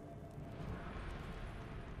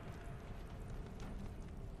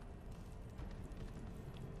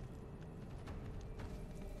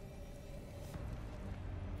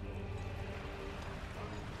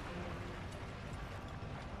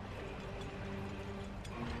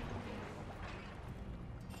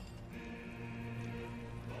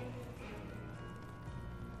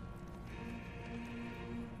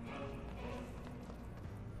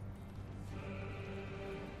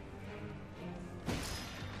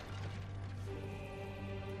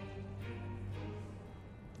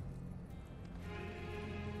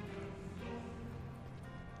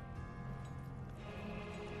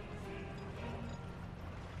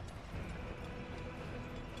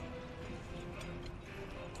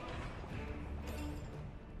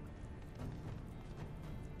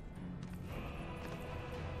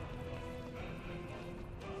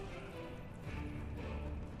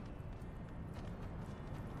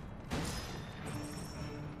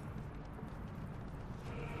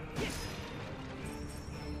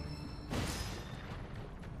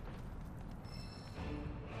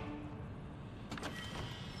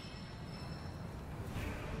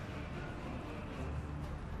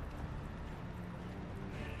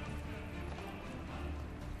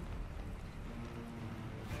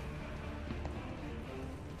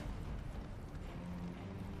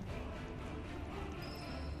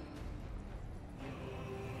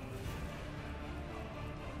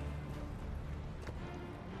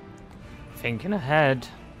 Thinking ahead.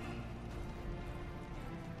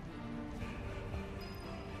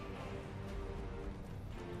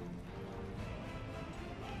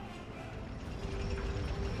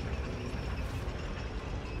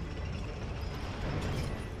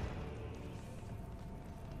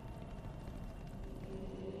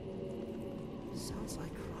 Sounds like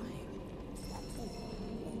crying.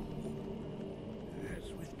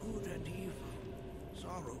 As with good and evil,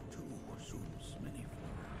 sorrow too assumes many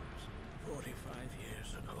forms. 45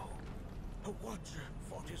 years ago, a watcher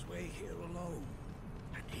fought his way here alone,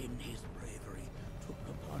 and in his bravery took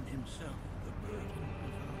upon himself the burden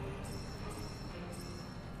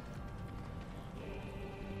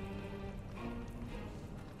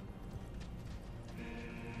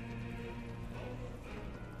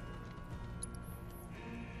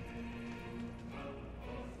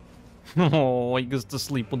of ours. Oh, he goes to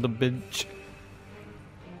sleep on the bench.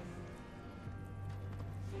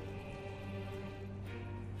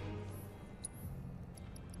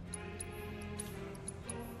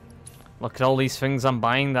 Look at all these things I'm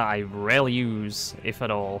buying that I rarely use, if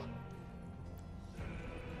at all.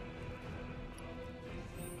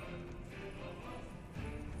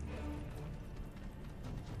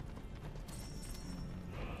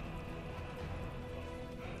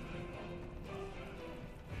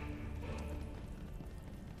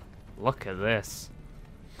 Look at this.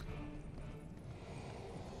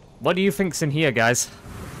 What do you think's in here, guys?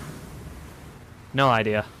 No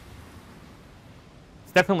idea.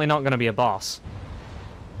 It's definitely not going to be a boss.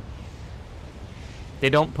 They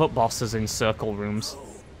don't put bosses in circle rooms.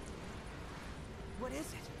 What is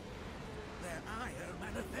it? Their ire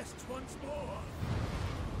manifests once more.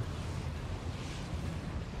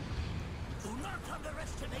 Do not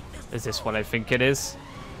underestimate this. Is this what I think it is?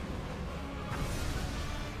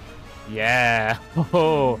 Yeah.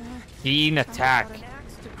 Oh, keen attack. Got an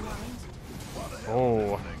axe to grind.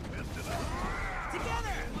 Oh.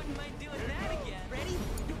 Together! Wouldn't mind doing that again. Ready?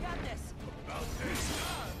 You got this.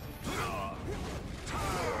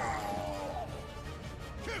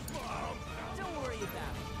 Don't worry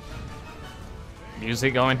about it.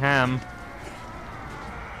 Music going ham.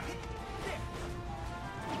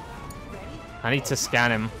 I need to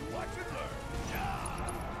scan him.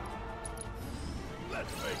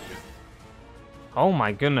 Oh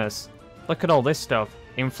my goodness. Look at all this stuff.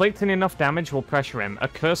 Inflicting enough damage will pressure him. A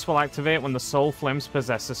curse will activate when the soul flames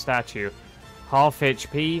possess a statue. Half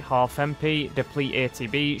HP, half MP, deplete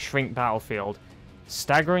ATB, shrink battlefield.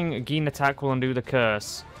 Staggering Geen attack will undo the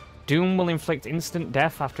curse. Doom will inflict instant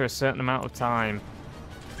death after a certain amount of time.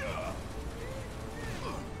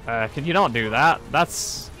 Could you not do that? That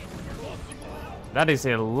is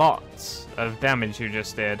a lot of damage you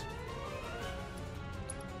just did.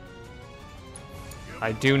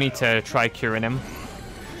 I do need to try curing him.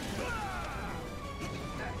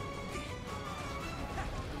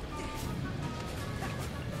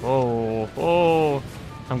 Oh, oh,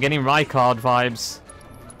 I'm getting Rykard vibes.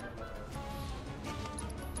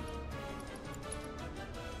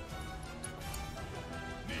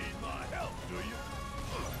 Need my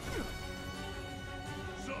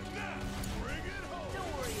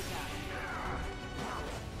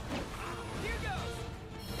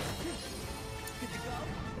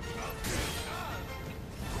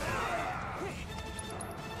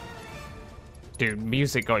Dude,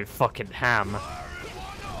 music going fucking ham.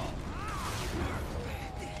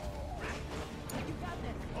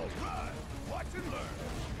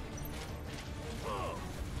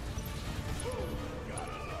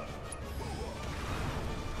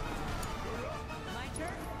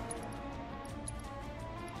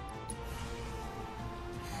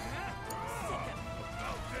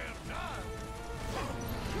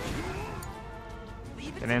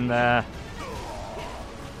 Get in there.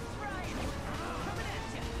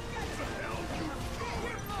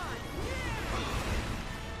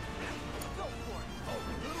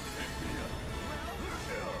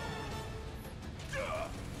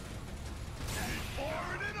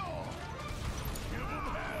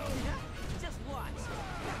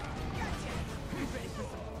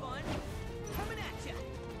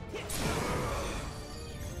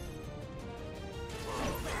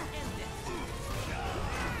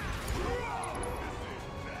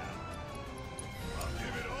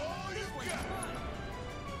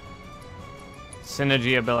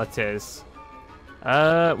 Synergy abilities.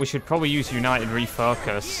 We should probably use United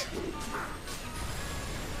Refocus.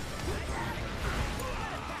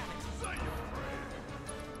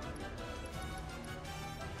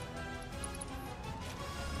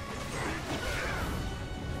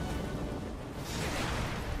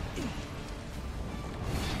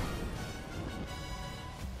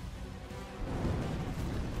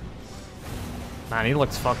 Man, he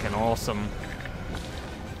looks fucking awesome.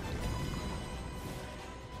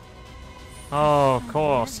 Oh, of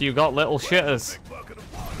course, you got little shitters.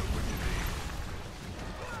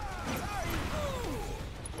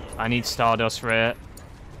 I need Stardust for it.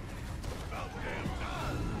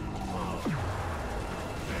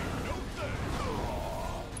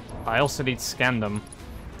 I also need Scandum.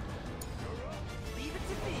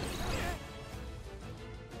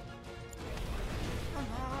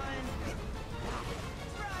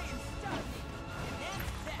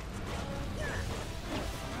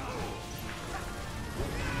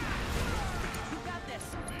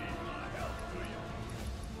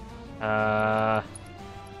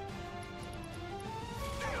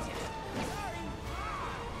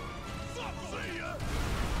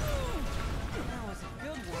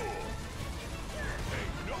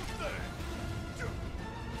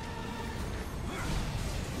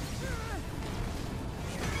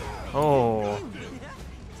 Oh.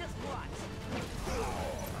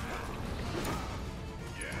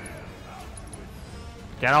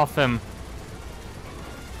 Get off him.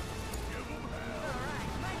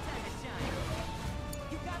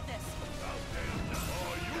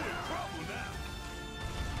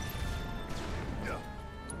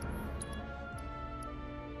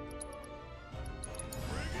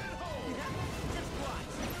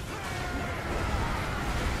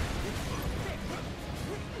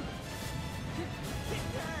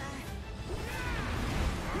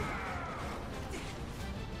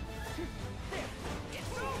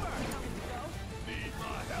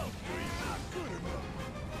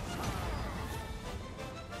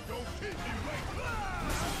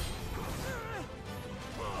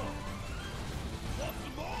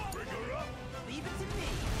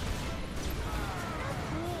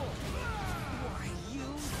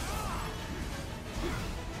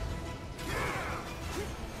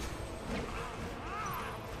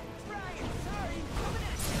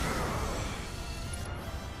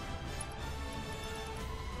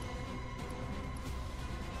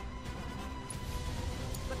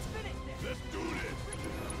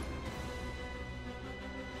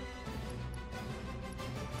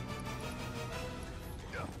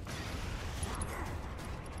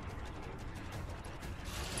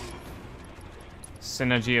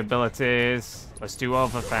 Synergy abilities. Let's do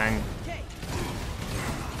Overfang.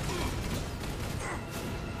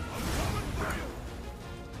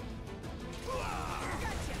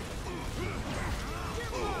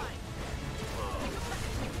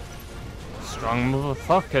 Strong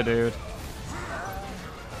motherfucker, dude.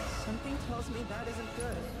 Something tells me that isn't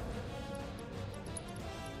good.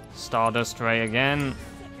 Stardust Ray again.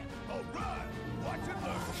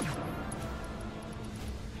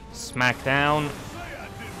 Smackdown.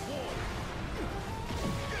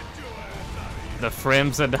 The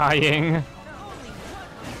frames are dying.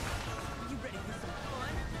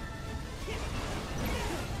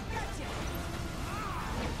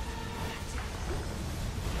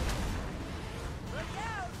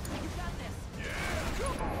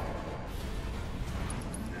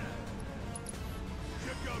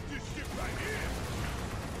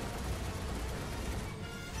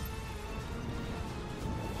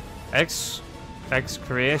 X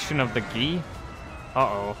creation of the Gi?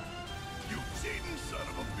 Uh-oh. You cheating son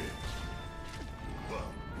of a bitch.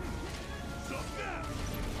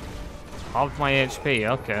 Half my HP,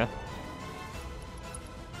 okay.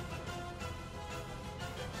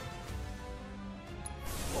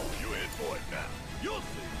 Oh, you in for it now. You'll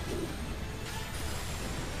see.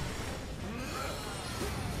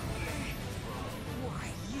 Why,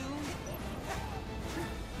 you?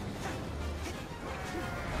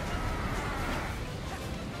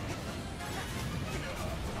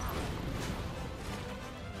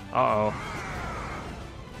 Uh-oh.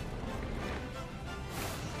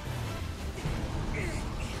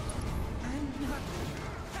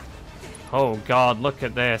 Oh god, look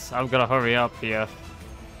at this. I've got to hurry up here.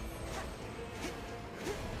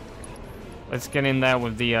 Let's get in there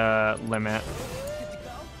with the limit.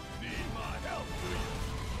 Need my help, please.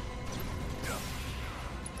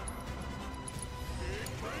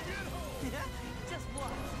 Bring it home. Just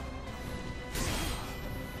what?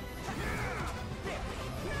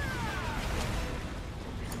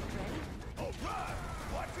 All right.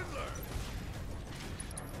 Watch and learn.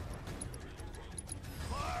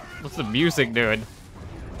 What's the music doing?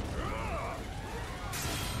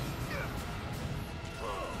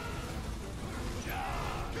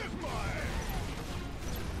 Kiss my ass.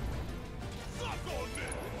 Suck on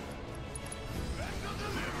this. Back to the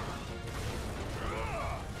liver.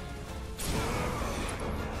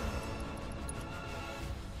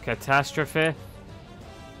 Catastrophe?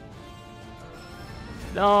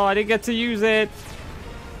 No, I didn't get to use it.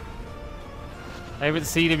 I haven't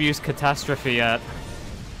seen him use Catastrophe yet.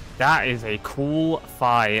 That is a cool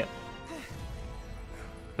fight.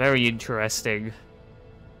 Very interesting.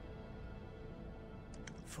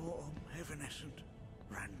 Form evanescent,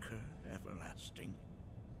 rancor everlasting.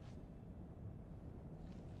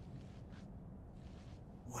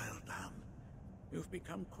 Well done. You've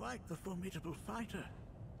become quite the formidable fighter.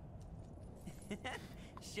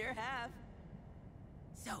 Sure have.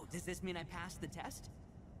 So, does this mean I passed the test?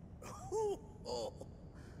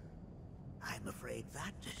 I'm afraid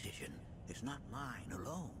that decision is not mine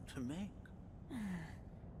alone to make.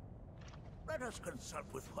 Let us consult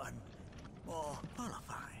with one more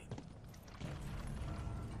qualified.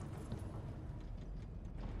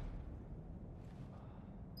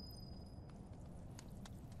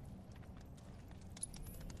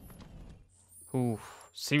 Oof.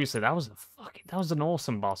 Seriously, that was an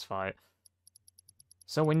awesome boss fight.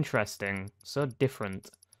 So interesting, so different.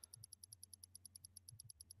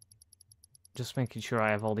 Just making sure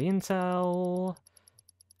I have all the intel.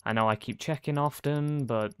 I know I keep checking often,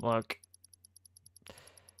 but look.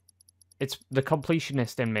 It's the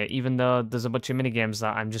completionist in me, even though there's a bunch of minigames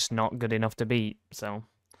that I'm just not good enough to beat, so.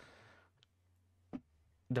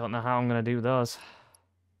 Don't know how I'm gonna do those.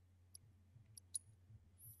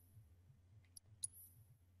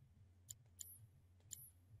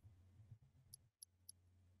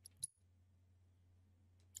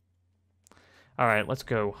 Alright, let's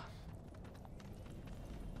go.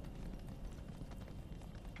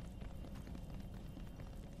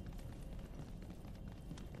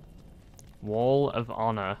 Wall of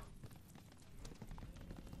Honor.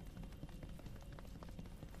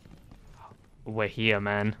 We're here,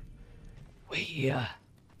 man. We're here.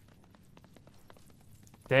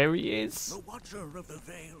 There he is. The Watcher of the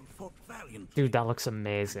Veil fought valiantly. Dude, that looks And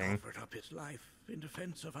amazing. offered up his life in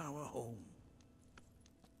defense of our home.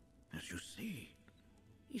 As you see,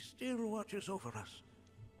 he still watches over us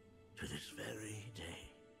to this very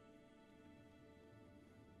day.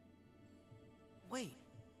 Wait.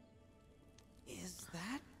 Is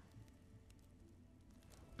that...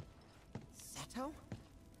 Seto?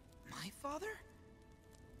 My father?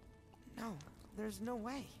 No, there's no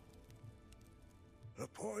way. The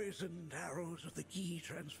poisoned arrows of the key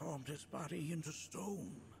transformed his body into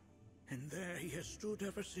stone. And there he has stood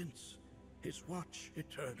ever since, his watch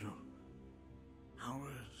eternal. Our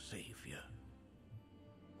savior.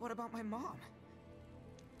 What about my mom?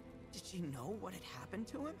 Did she know what had happened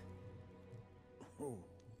to him? Oh.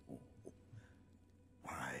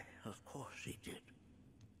 Why, of course she did.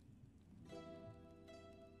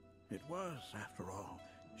 It was, after all,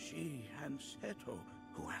 she and Seto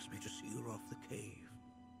who asked me to see her off the cave.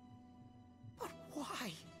 But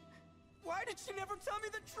why? Why did she never tell me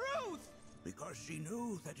the truth? Because she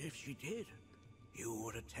knew that if she did, you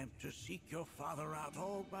would attempt to seek your father out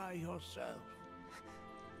all by yourself.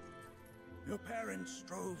 Your parents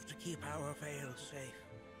strove to keep our Vale safe.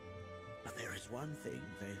 But there is one thing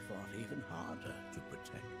they fought even harder to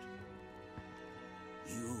protect.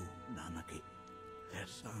 You, Nanaki, their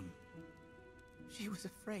son. She was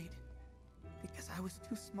afraid because I was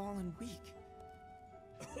too small and weak.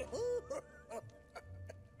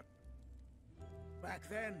 Back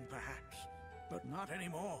then, perhaps, but not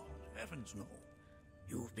anymore. Heavens no.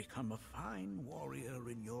 You've become a fine warrior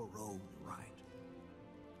in your own right.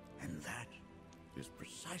 And that is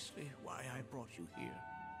precisely why I brought you here.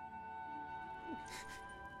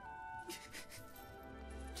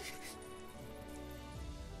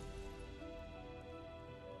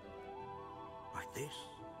 But this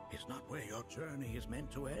is not where your journey is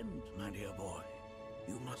meant to end, my dear boy.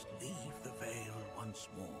 You must leave the Veil once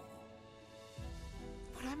more.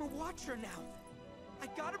 But I'm a Watcher now. I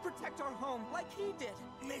gotta protect our home like he did.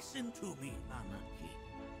 Listen to me, Nanaki.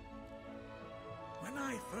 When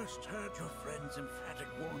I first heard your friend's emphatic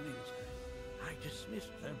warnings, I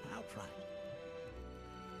dismissed them outright.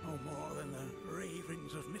 No more than the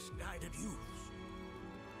ravings of misguided youths.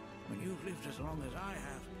 When you've lived as long as I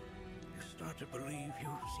have, you start to believe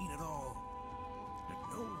you've seen it all,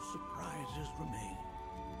 that no surprises remain.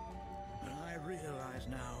 But I realize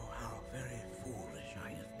now how very foolish I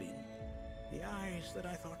have been. The eyes that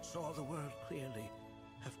I thought saw the world clearly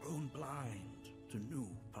have grown blind to new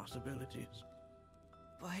possibilities.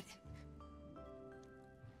 But...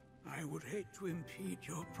 I would hate to impede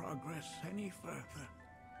your progress any further.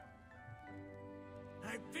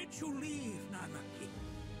 I bid you leave, Nanaki,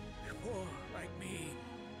 before, like me,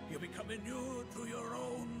 you become inured to your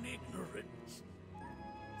own ignorance.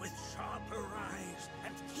 With sharper eyes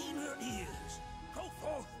and keener ears, go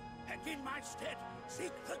forth and in my stead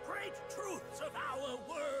seek the great truths of our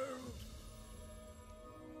world.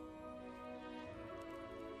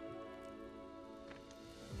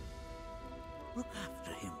 Look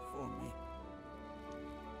after him for me.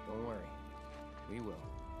 Don't worry. We will.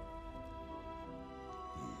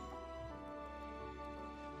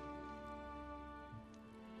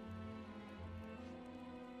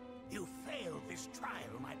 You failed this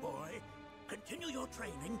trial, my boy. Continue your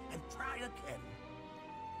training and try again.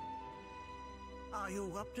 Are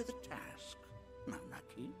you up to the task,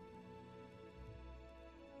 Nanaki?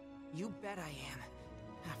 You bet I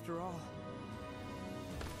am. After all...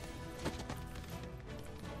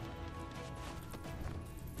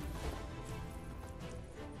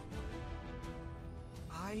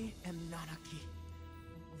 I am Nanaki,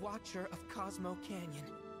 Watcher of Cosmo Canyon,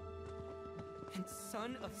 and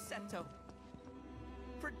son of Seto,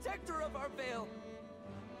 protector of our Veil.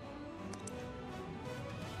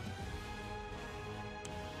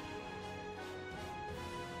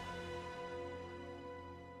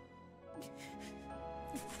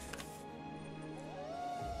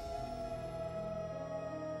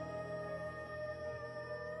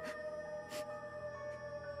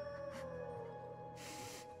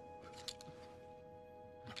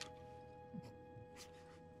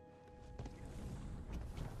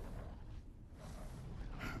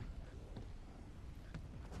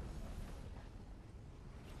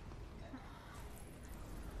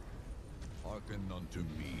 Hearken unto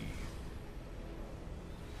me.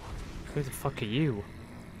 Who the fuck are you?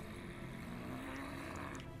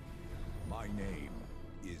 My name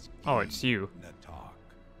is Oh, it's you. Natak.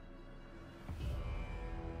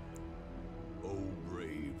 O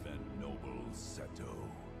brave and noble Seto,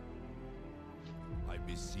 I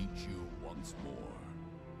beseech you once more,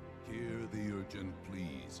 hear the urgent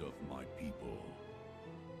pleas of my people.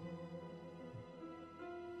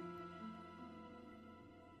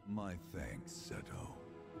 My thanks, Seto.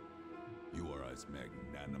 You are as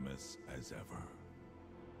magnanimous as ever.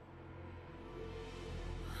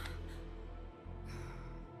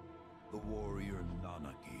 The warrior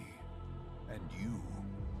Nanaki, and you,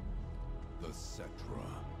 the Cetra.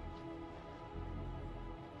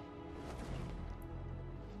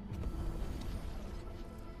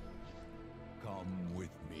 Come with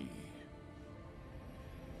me.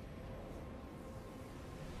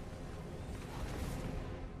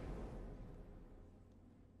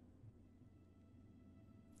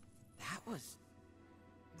 That was...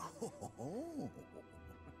 Oh,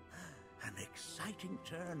 an exciting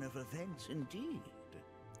turn of events indeed.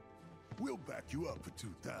 We'll back you up for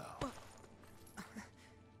 2,000.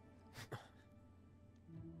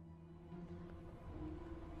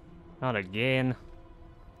 Not again.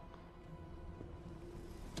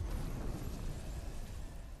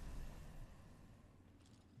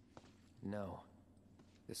 No.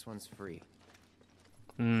 This one's free.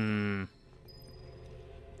 Hmm.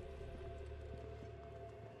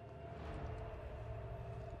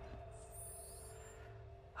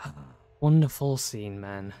 Wonderful scene,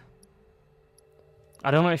 man.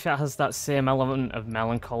 I don't know if it has that same element of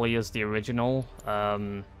melancholy as the original.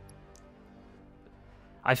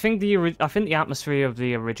 I think the atmosphere of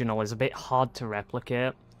the original is a bit hard to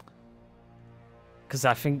replicate. Because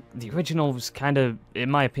I think the original was kind of,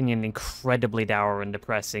 in my opinion, incredibly dour and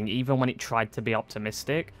depressing, even when it tried to be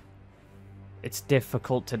optimistic. It's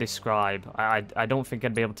difficult to describe. I don't think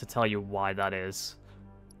I'd be able to tell you why that is.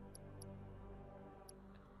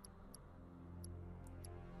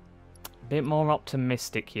 Bit more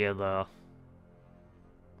optimistic here, though.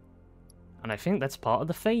 And I think that's part of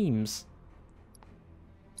the themes.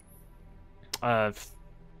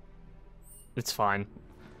 It's fine.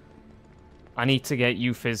 I need to get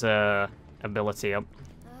Yuffie's ability up.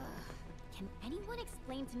 Can anyone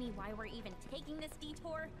explain to me why we're even taking this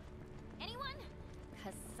detour? Anyone?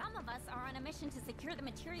 Because some of us are on a mission to secure the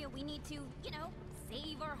material we need to, you know,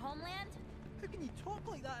 save our homeland. How can you talk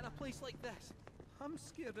like that in a place like this? I'm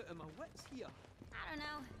scared out of my wits here. I don't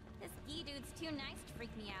know. This dude's too nice to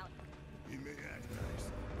freak me out. He may act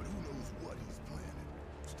nice, but who knows what he's planning.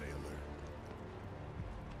 Stay alert.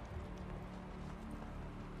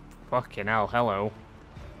 Fucking hell, hello.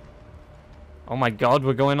 Oh my god,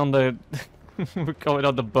 we're going on the... we're going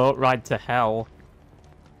on the boat ride to hell.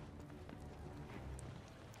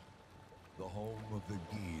 The home of the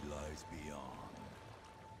Gi lies beyond.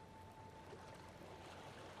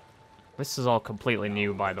 This is all completely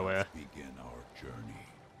new, by the way. Let's begin our journey.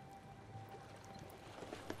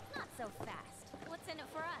 Not so fast. What's in it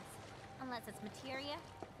for us? Unless it's materia,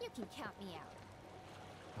 you can count me out.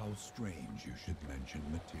 How strange you should mention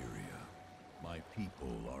materia. My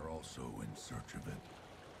people are also in search of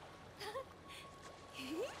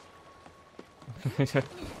it.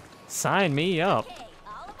 Sign me up. Okay,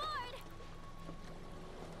 all aboard!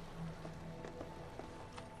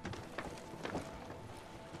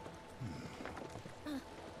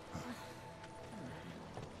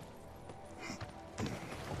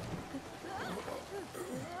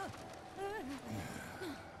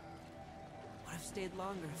 Would have stayed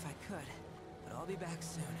longer if I could, but I'll be back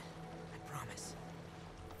soon. I promise.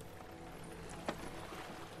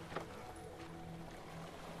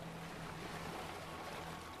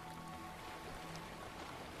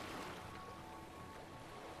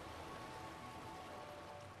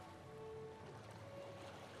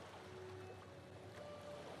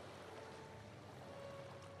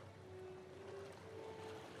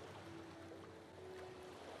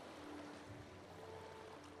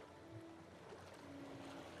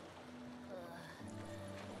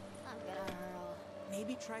 I'm gonna hurl.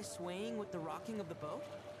 Maybe try swaying with the rocking of the boat?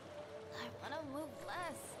 I wanna move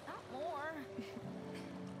less, not more.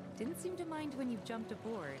 Didn't seem to mind when you jumped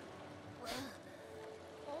aboard.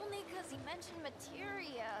 Only because he mentioned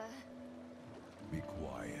materia. Be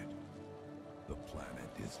quiet. The planet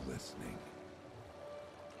is listening.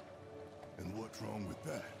 And what's wrong with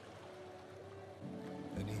that?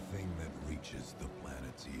 Anything that reaches the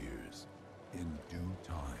planet's ears, in due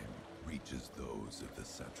time, reaches those of the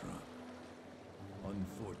Cetra.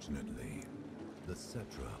 Unfortunately, the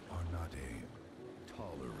Cetra are not a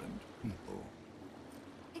tolerant people.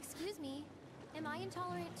 Excuse me, am I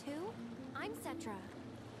intolerant too? I'm Cetra.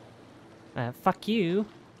 Fuck you.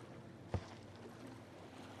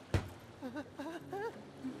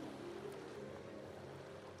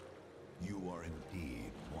 You are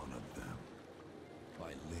indeed one of them,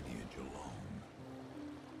 by lineage alone.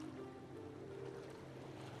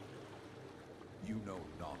 You know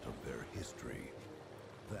not of their history.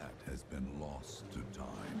 That has been lost to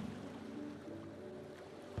time.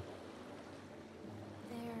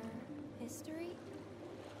 Their history?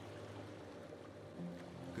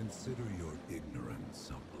 Consider your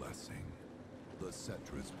ignorance a blessing. The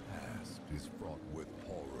Cetra's past is fraught with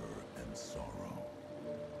horror and sorrow.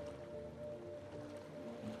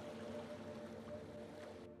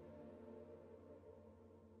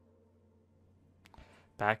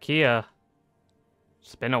 Back here.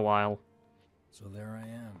 It's been a while. So there I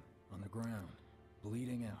am, on the ground,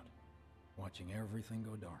 bleeding out, watching everything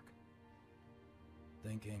go dark.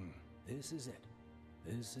 Thinking, this is it.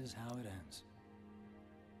 This is how it ends.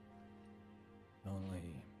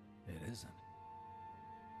 Only, it isn't.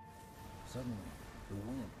 Suddenly, the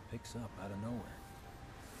wind picks up out of nowhere.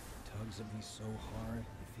 It tugs at me so hard,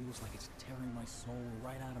 it feels like it's tearing my soul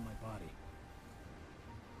right out of my body.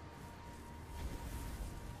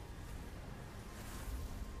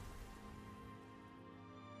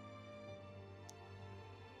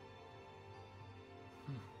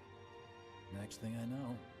 Next thing I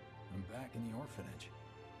know, I'm back in the orphanage.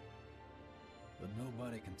 But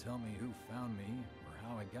nobody can tell me who found me or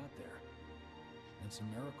how I got there. It's a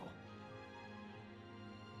miracle.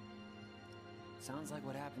 Sounds like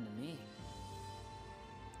what happened to me.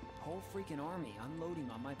 Whole freaking army unloading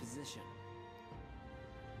on my position.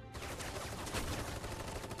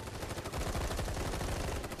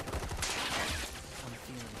 I'm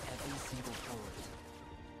feeling every single bullet.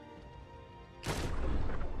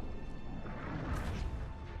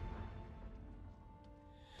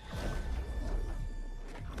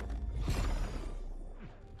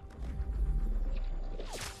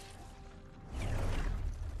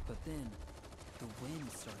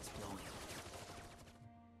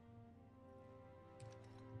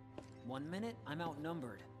 One minute, I'm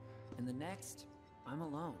outnumbered. And the next, I'm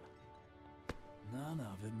alone. None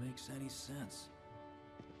of it makes any sense.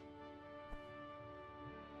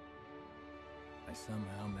 I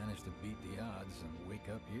somehow managed to beat the odds and wake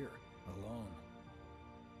up here, alone.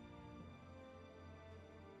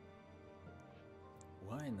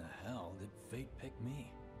 Why in the hell did fate pick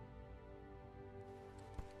me?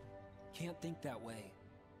 Can't think that way.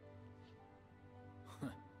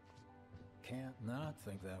 Can't not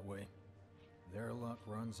think that way. Their luck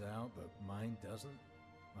runs out, but mine doesn't.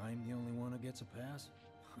 I'm the only one who gets a pass.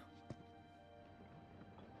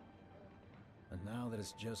 And now that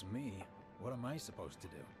it's just me, what am I supposed to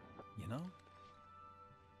do? You know?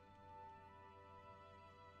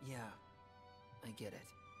 Yeah, I get it.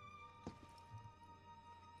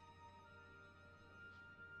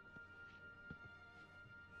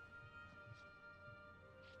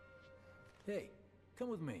 Hey, come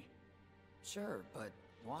with me. Sure, but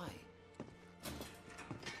why?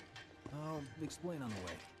 I'll explain on the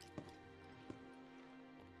way.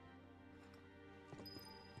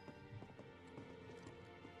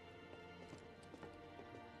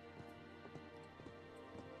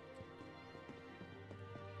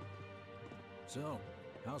 So,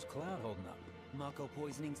 how's Cloud holding up? Mako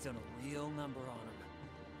poisoning's done a real number on him.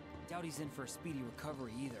 Doubt he's in for a speedy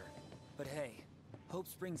recovery either. But hey, hope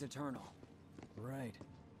springs eternal. Right.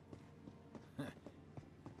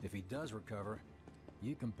 If he does recover,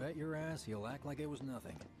 you can bet your ass he'll act like it was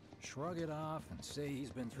nothing. Shrug it off and say he's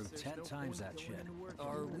been through 10 times that shit.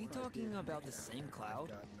 Are we talking about the same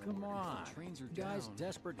Cloud? Come on. The guy's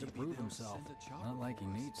desperate to prove himself. Not like he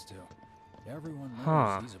needs to. Everyone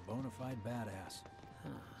knows he's a bona fide badass.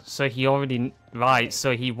 So he already... Right,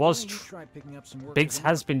 so he was... Try picking up some work Biggs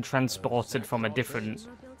has been transported from a different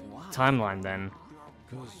timeline then.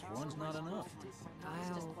 Because one's not enough.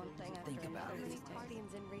 I'll think about it.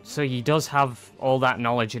 So he does have all that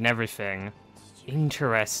knowledge and everything.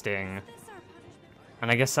 Interesting. And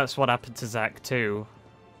I guess that's what happened to Zack too.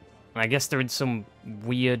 And I guess they're in some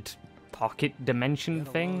weird pocket dimension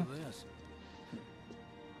thing.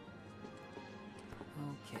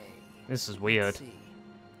 Okay. This is weird. Let's see.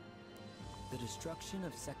 The destruction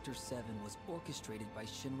of Sector 7 was orchestrated by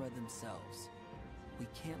Shinra themselves. We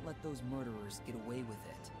can't let those murderers get away with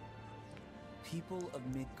it. People of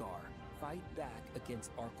Midgar, fight back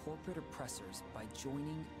against our corporate oppressors by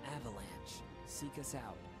joining Avalanche. Seek us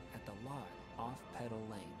out at the lot off Petal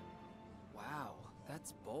Lane. Wow,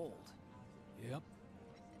 that's bold. Yep.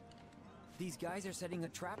 These guys are setting a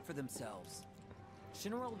trap for themselves.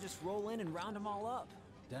 Shinra will just roll in and round them all up.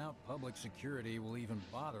 Doubt public security will even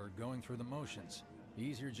bother going through the motions.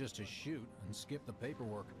 Easier just to shoot and skip the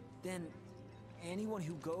paperwork. Then anyone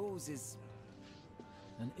who goes is...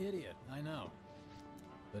 An idiot, I know.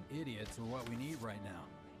 But idiots are what we need right now.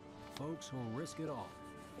 Folks who'll risk it all.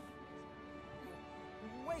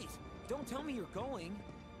 Wait! Don't tell me you're going!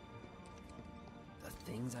 The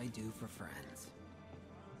things I do for friends.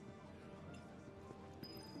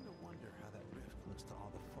 No wonder how that rift looks to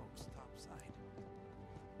all the folks topside.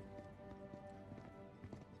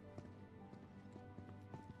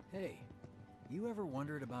 Hey, you ever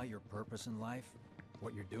wondered about your purpose in life?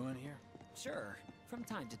 What you're doing here? Sure, from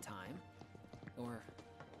time to time. Or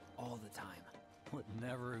all the time. Would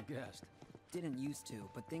never have guessed. Didn't used to,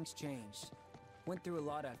 but things changed. Went through a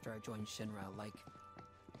lot after I joined Shinra, like...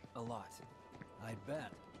 a lot. I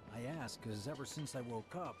bet. I ask because ever since I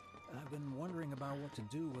woke up, I've been wondering about what to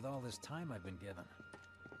do with all this time I've been given.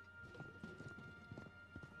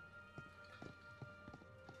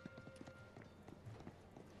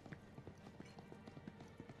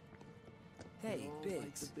 Hey,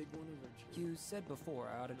 Biggs. You said before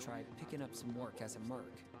I ought to try picking up some work as a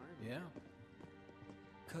merc. Yeah?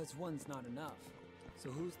 'Cause one's not enough.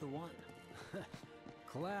 So who's the one?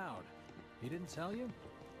 Cloud. He didn't tell you?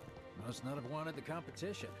 Must not have wanted the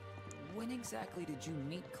competition. When exactly did you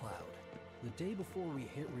meet Cloud? The day before we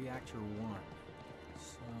hit Reactor 1.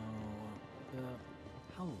 So,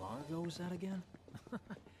 how long ago was that again?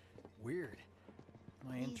 Weird.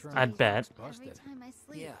 My internal I'd bet. clock's busted. Every time I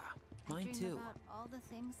sleep, Yeah, I mine dream too. about all the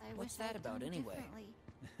things I What's wish that I'd about done anyway? differently.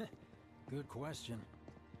 Good question.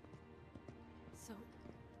 So,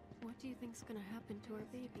 what do you think's gonna happen to our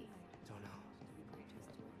baby? Don't know.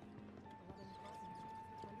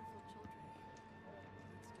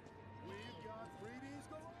 We've got freebies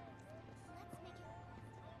galore.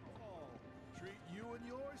 Oh, treat you and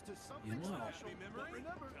yours to something You know, special. But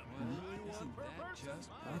remember, only one per person.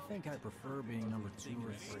 I think I prefer being number 2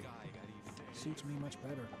 or 3. Suits me much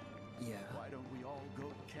better. Yeah. Why don't we all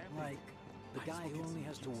go camping? Like, the guy who only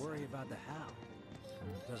has to worry about the how.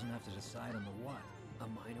 And doesn't have to decide on the what. A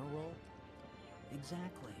minor role?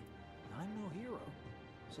 Exactly. I'm no hero.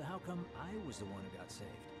 So how come I was the one who got saved?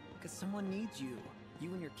 Because someone needs you.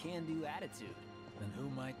 You and your can-do attitude. Then who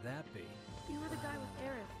might that be? You were the guy with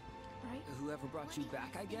Aerith, right? Whoever brought you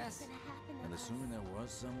back, I guess? And assuming there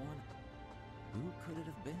was someone, who could it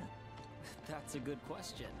have been? That's a good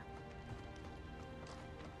question.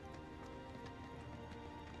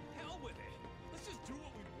 Hell with it! Let's just do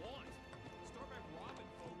what we want! Start by robbing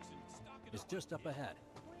folks and stocking It's up just on up shit. ahead.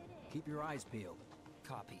 Keep your eyes peeled.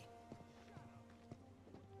 Copy.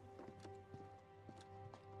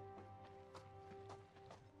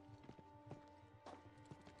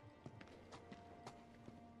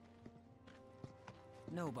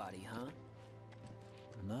 Nobody, huh?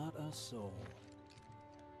 Not a soul.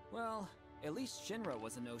 Well, at least Shinra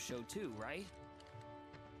was a no-show too, right?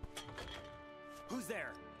 Who's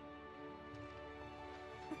there?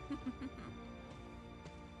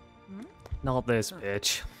 Not this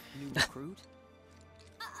bitch. New recruit?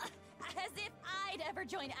 As if I'd ever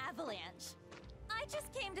join Avalanche. I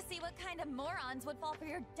just came to see what kind of morons would fall for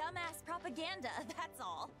your dumbass propaganda, that's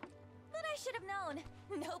all. But I should have known.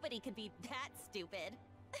 Nobody could be that stupid.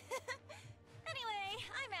 Anyway,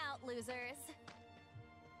 I'm out, losers.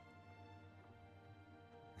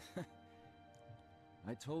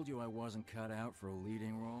 I told you I wasn't cut out for a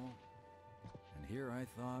leading role. And here I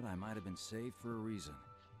thought I might have been saved for a reason.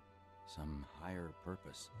 Some higher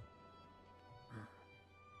purpose.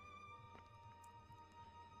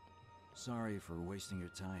 Sorry for wasting your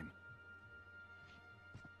time.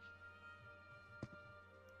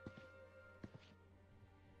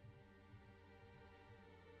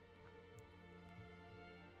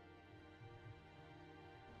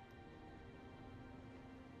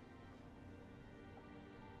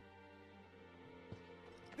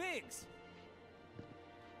 Biggs!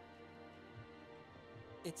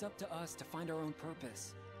 It's up to us to find our own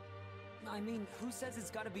purpose. I mean, who says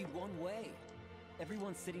it's gotta be one way?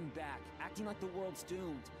 Everyone's sitting back, acting like the world's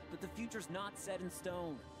doomed, but the future's not set in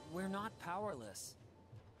stone. We're not powerless.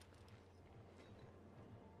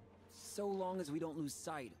 So long as we don't lose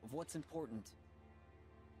sight of what's important.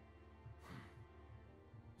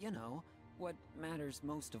 You know, what matters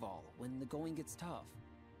most of all when the going gets tough.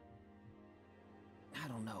 I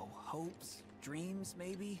don't know, hopes, dreams,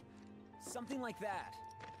 maybe? Something like that.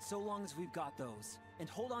 So long as we've got those. And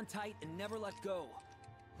hold on tight and never let go.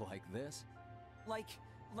 Like this?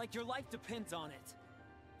 Like your life depends on it.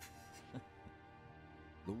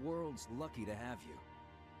 The world's lucky to have you.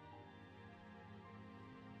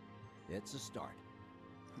 It's a start.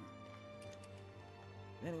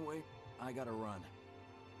 Anyway, I gotta run.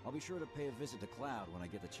 I'll be sure to pay a visit to Cloud when I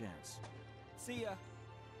get the chance. See ya.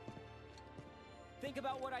 Think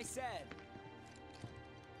about what I said.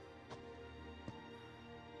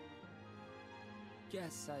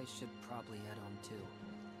 Guess I should probably head home too.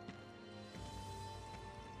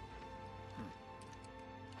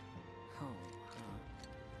 Home,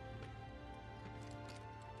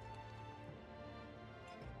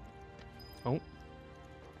 huh? Oh.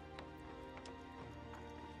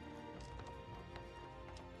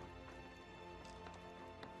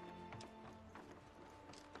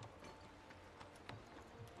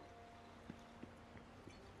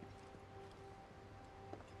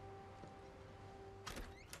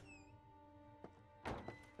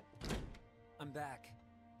 I'm back.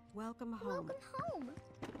 Welcome home. Welcome home.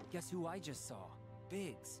 Guess who I just saw?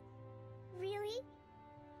 Biggs. Really?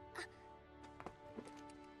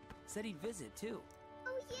 Said he'd visit too.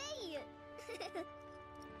 Oh, yay!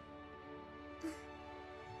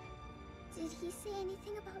 Did he say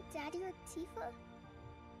anything about Daddy or Tifa?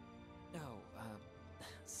 No,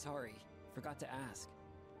 sorry. Forgot to ask.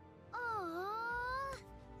 Aww.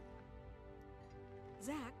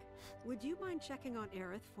 Zach, would you mind checking on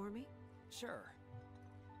Aerith for me? Sure.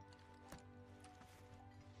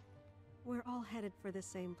 We're all headed for the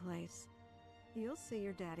same place. You'll see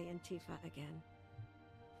your daddy and Tifa again.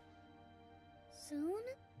 Soon?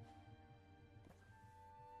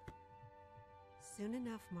 Soon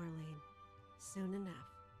enough, Marlene. Soon enough.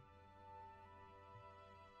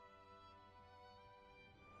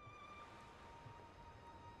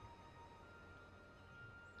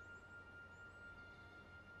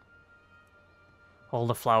 All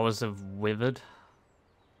the flowers have withered.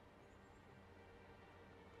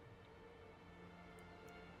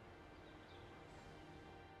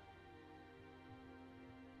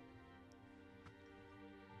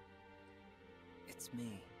 It's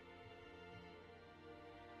me.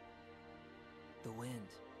 The wind.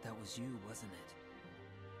 That was you, wasn't it?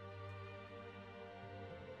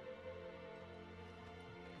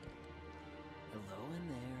 Hello in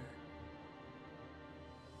there.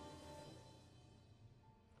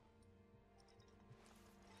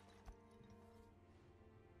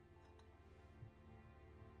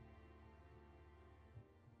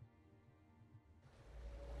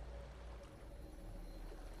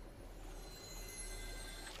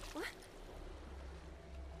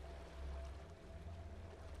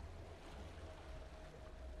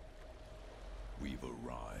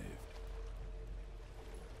 arrived.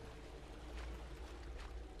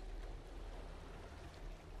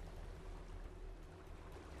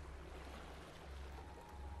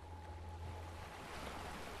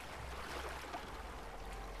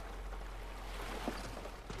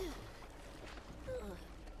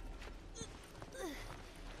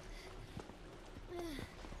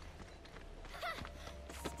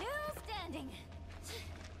 Still standing.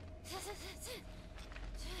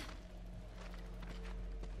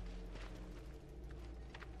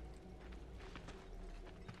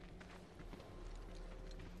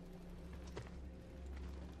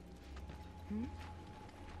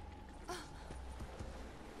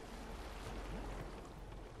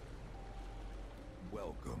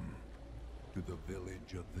 Welcome to the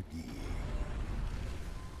village of the Gi.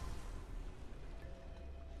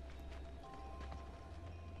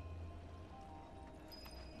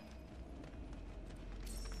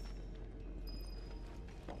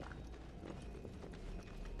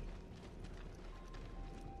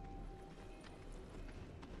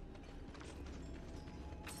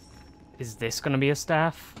 Is this gonna be a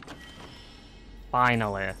staff?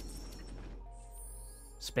 Finally.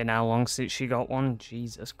 It's been how long since she got one?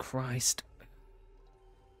 Jesus Christ.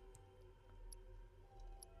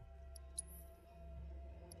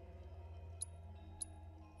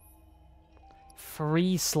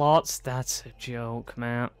 3 slots? That's a joke,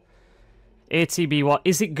 man. ATB, what?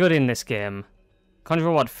 Is it good in this game?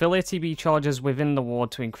 Conjure what? Fill ATB charges within the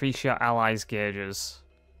ward to increase your allies' gauges.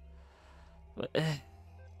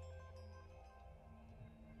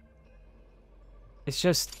 It's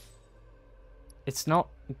just... It's not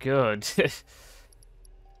good.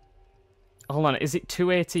 Hold on, is it 2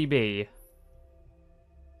 ATB?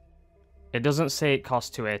 It doesn't say it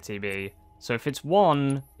costs 2 ATB. So if it's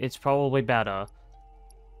 1, it's probably better.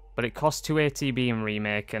 But it costs 2 ATB in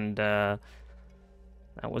Remake, and that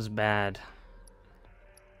was bad.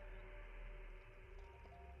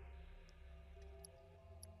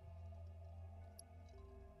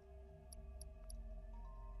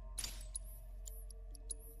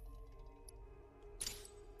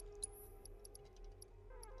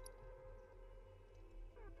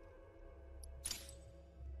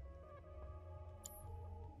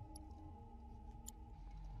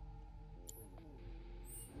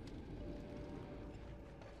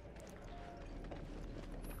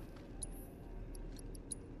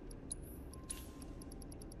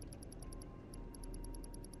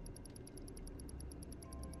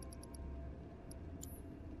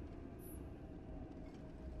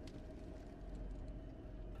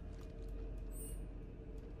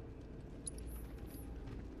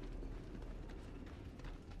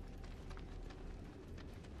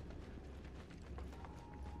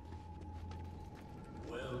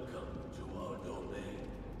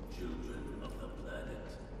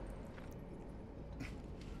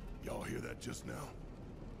 Just now.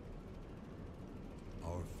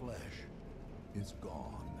 Our flesh is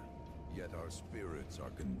gone, yet our spirits are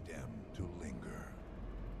condemned to linger.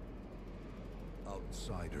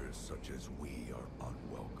 Outsiders such as we are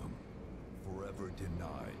unwelcome, forever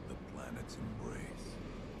denied the planet's embrace.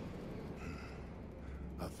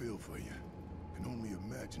 I feel for you. Can only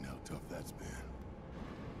imagine how tough that's been.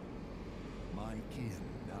 My kin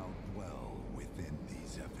now dwell within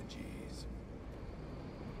these effigies.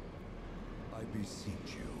 I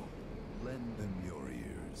beseech you, lend them your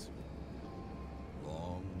ears.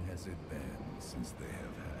 Long has it been since they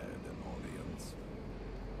have had an audience.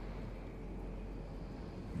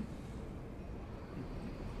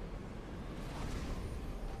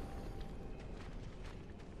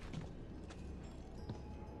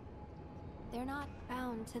 They're not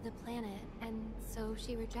bound to the planet, and so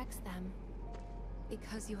she rejects them.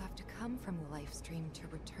 Because you have to come from the life stream to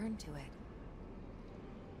return to it.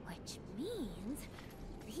 Which means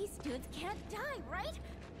these dudes can't die, right?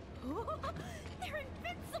 They're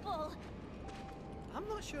invincible! I'm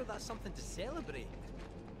not sure that's something to celebrate.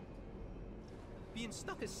 Being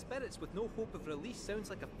stuck as spirits with no hope of release sounds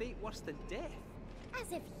like a fate worse than death.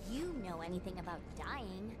 As if you know anything about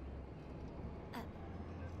dying.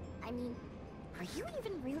 I mean, are you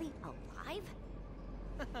even really alive?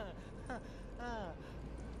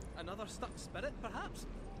 Another stuck spirit, perhaps?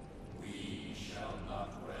 We shall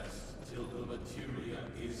not rest till the materia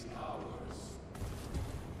is ours.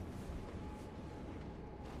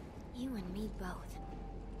 You and me both.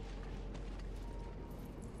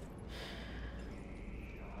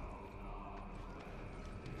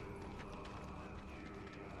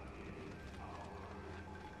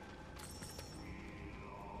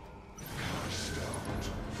 Cast out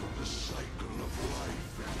from the cycle of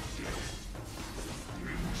life and death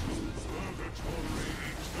into purgatory.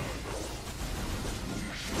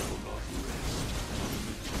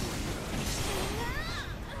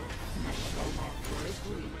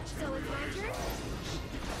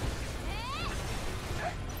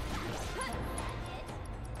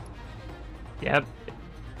 Yep.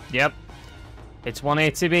 Yep. It's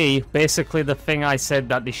 180B. Basically the thing I said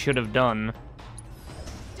that they should have done.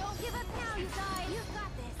 Don't give up now, you guys. You've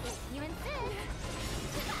got this. You insist.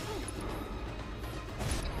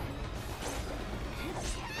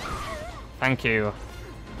 Thank you.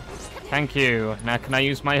 Thank you. Now can I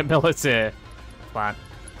use my ability? Flat.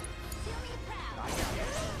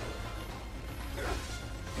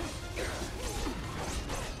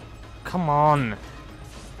 Come on.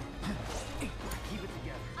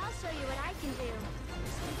 I'll show you what I can do.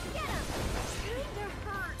 Get him. They're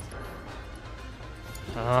hurt.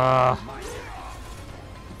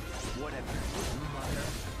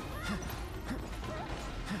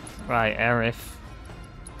 Right, Aerith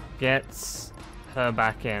gets her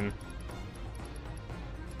back in.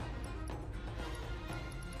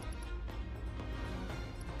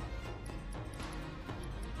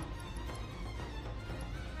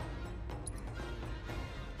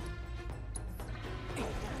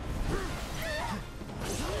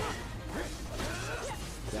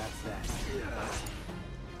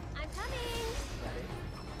 I'm coming.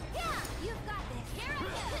 Yeah, you've got this. Here I go.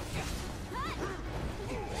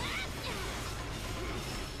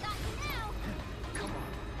 Got you now. Come on.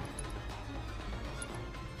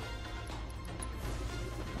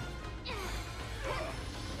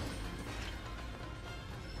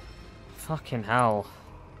 Fucking hell.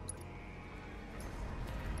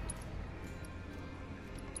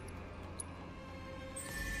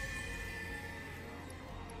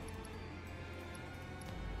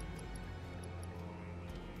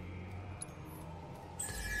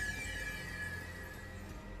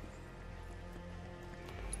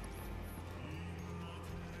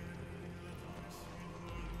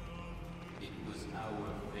 It was our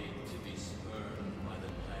fate to be spurned by the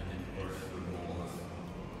planet Earth forevermore.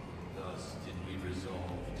 Thus did we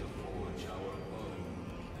resolve to forge our own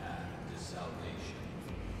path to salvation.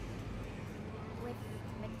 With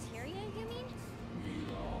materia, you mean? We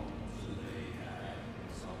long to lay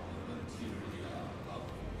hands on the materia of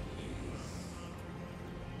peace.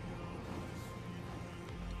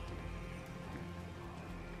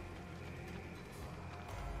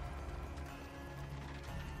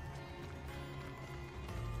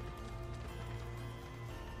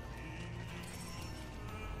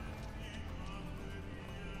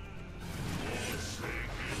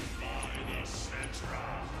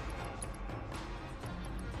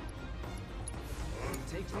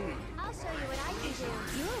 Take the lead. I'll show you what I can do.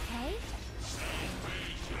 You okay?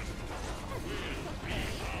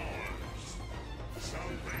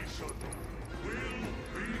 Salvation will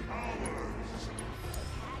be ours.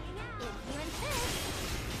 If you insist.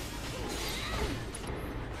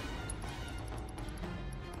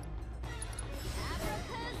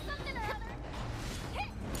 Africa's something or other.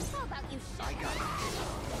 How about you shut I got it.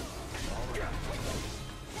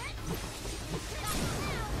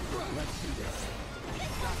 Let's do this.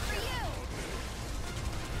 This one's for you.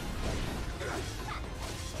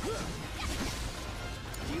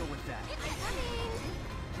 Deal with that. It's coming.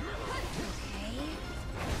 Okay.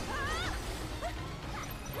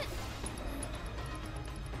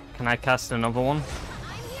 Can I cast another one? I'm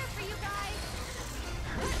here for you guys.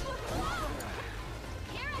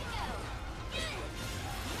 Here I go.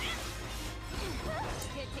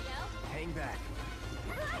 Good to go. Hang back.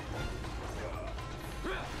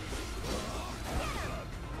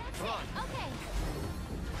 Okay.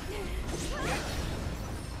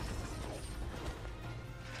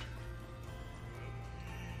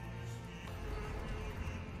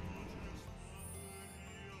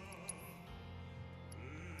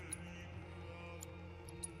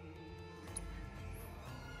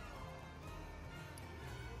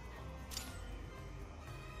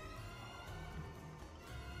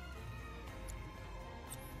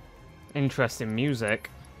 Interesting music.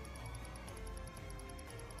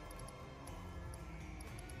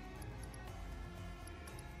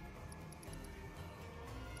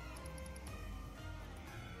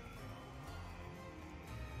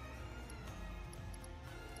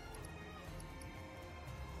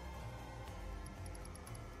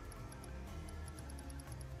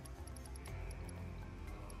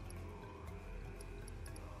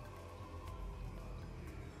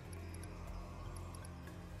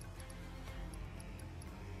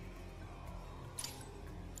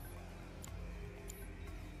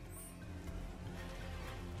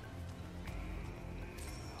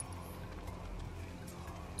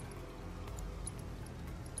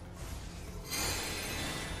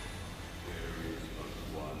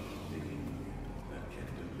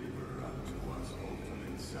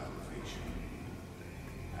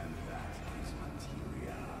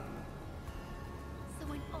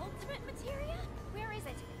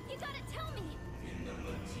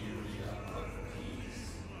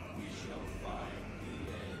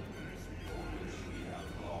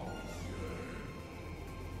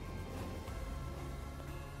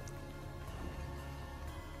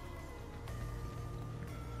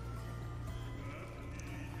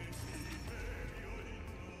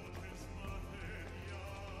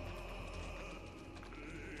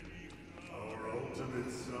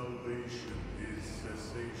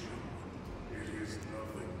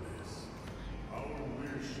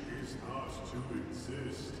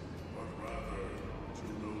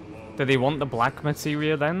 Do they want the Black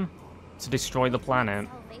Materia then? To destroy the planet?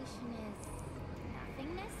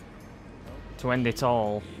 To end it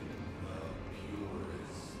all?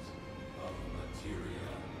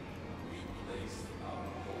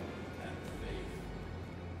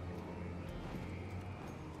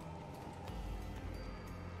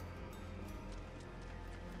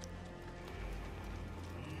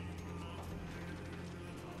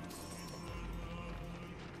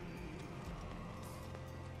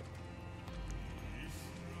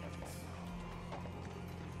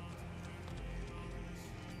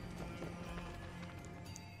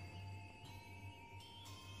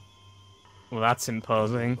 Well, that's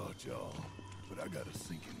imposing. About y'all, but I got a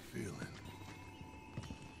sinking feeling.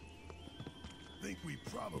 Think we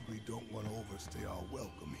probably don't want to overstay our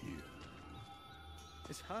welcome here.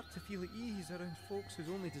 It's hard to feel at ease around folks whose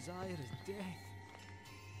only desire is death.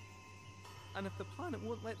 And if the planet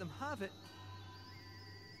won't let them have it,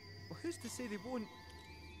 well, who's to say they won't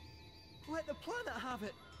let the planet have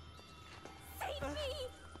it? Save me!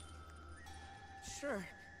 Sure.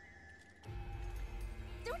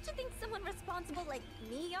 Don't you think someone responsible like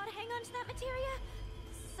me ought to hang on to that materia?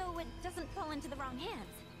 So it doesn't fall into the wrong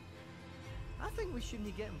hands. I think we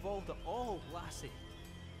shouldn't get involved at all, lassie.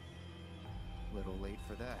 Little late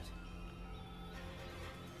for that.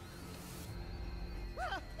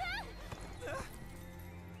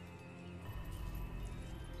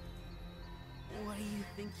 What do you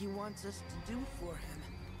think he wants us to do for him?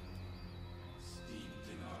 Steeped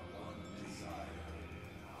in our one desire,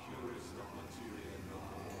 purest of materia no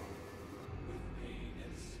more, with pain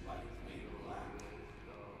and spite made black.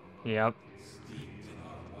 Yep. Steeped in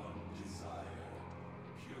our one desire,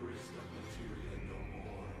 purest of materia no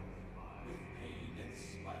more, with pain and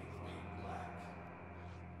spite made black.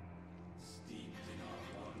 Steeped in our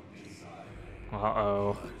one desire.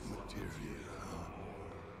 Uh-oh.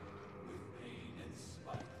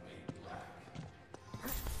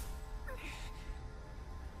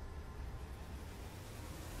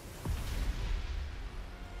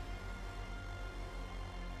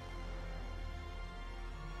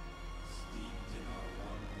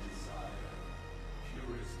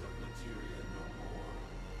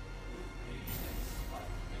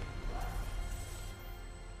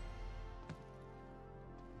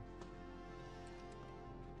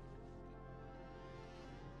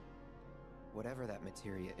 Whatever that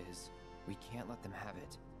materia is, we can't let them have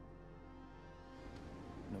it.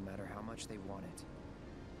 No matter how much they want it.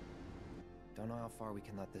 Don't know how far we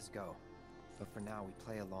can let this go, but for now we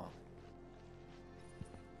play along.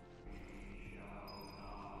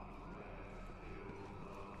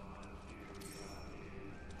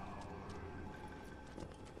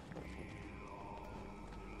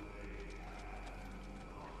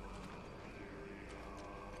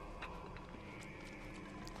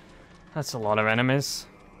 That's a lot of enemies.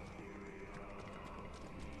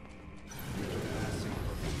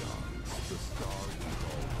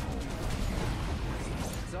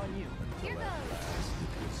 It's on you. Here goes.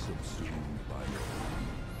 Subsumed by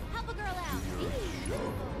Help a girl out.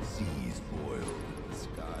 seas boiled,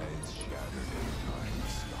 skies shattered, and time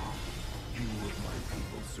stopped. Few of my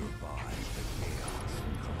people survived the chaos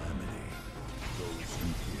and calamity. Those who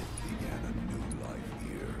did began a new life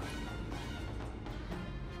here.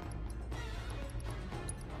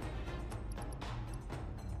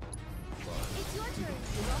 It's your turn.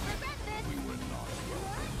 You won't regret this. We were not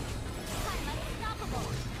welcome. I'm unstoppable.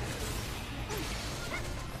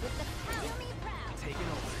 With the power. Feel me proud. Taking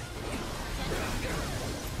over.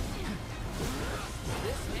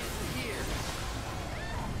 This man's here.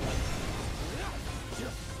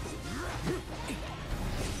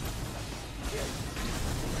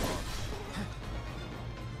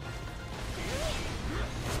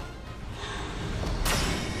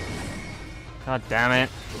 God damn it.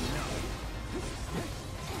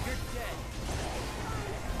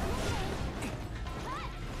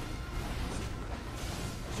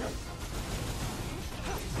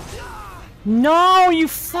 No, you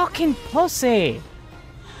fucking pussy!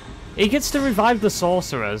 He gets to revive the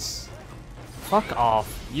sorcerers. Fuck off.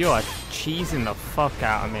 You are cheesing the fuck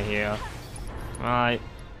out of me here. Right.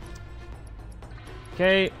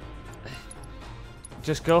 Okay.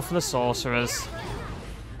 Just go for the sorcerers.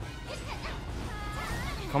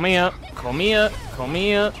 Come here, come here, come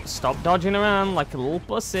here. Stop dodging around like a little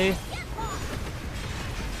pussy.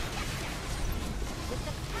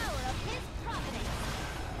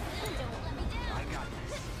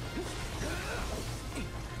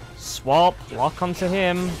 Swap, lock onto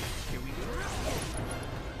him.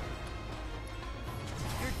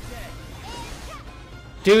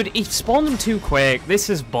 Dude, he spawned them too quick. This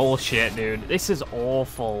is bullshit, dude. This is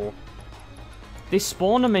awful. They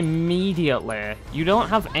spawn them immediately. You don't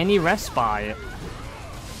have any respite.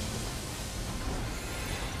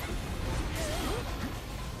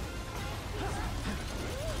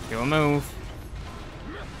 Do a move.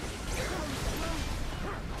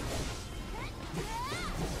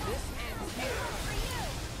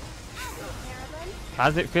 How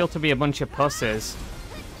does it feel to be a bunch of pussies?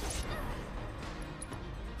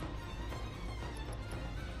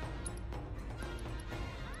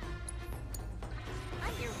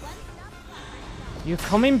 You're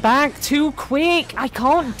coming back too quick! I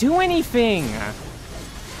can't do anything!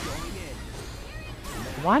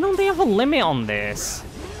 Why don't they have a limit on this?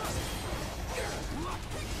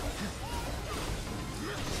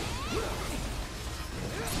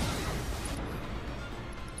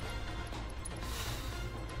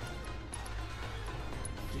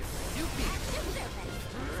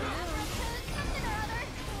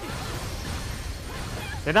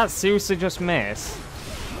 Did that seriously just miss?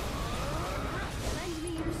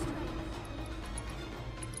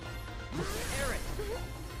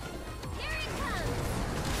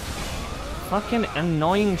 Fucking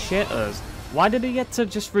annoying shitters. Why did he get to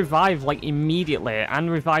just revive, like, immediately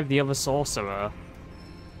and revive the other sorcerer?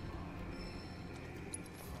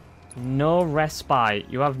 No respite.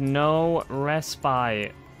 You have no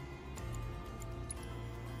respite.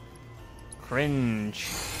 Cringe.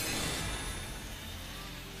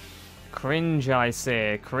 Cringe, I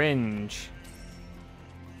say. Cringe.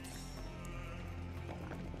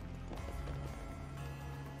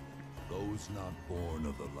 Those not born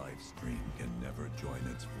of the life stream can never join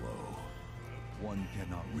its flow. One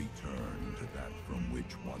cannot return to that from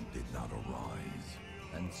which one did not arise.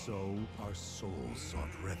 And so our souls sought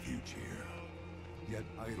refuge here. Yet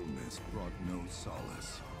idleness brought no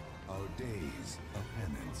solace. Our days, a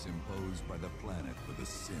penance imposed by the planet for the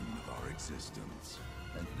sin of our existence.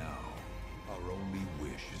 And now, our only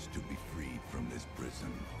wish is to be freed from this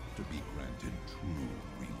prison, to be granted true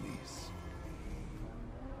release.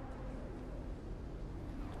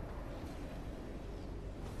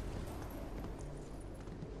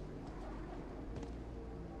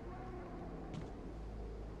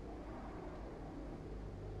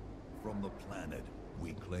 From the planet,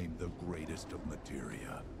 we claim the greatest of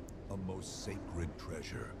materia, a most sacred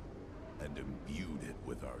treasure, and imbued it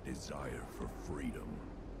with our desire for freedom.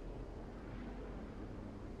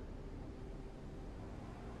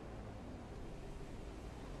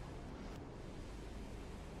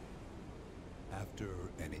 After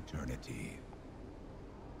an eternity,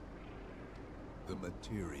 the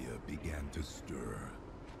materia began to stir,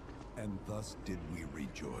 and thus did we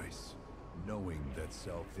rejoice, knowing that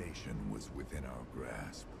salvation was within our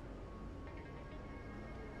grasp.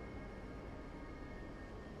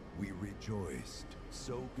 We rejoiced,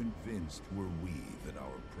 so convinced were we that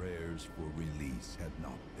our prayers for release had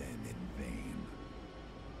not been in vain.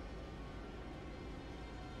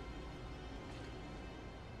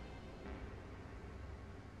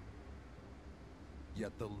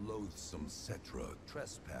 Yet the loathsome Cetra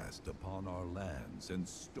trespassed upon our lands and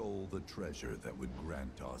stole the treasure that would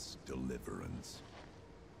grant us deliverance.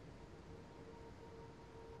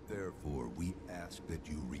 Therefore, we ask that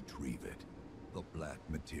you retrieve it, the Black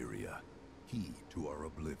Materia, key to our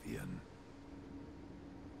oblivion.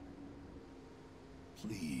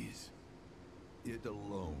 Please, it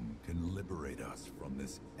alone can liberate us from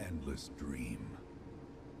this endless dream.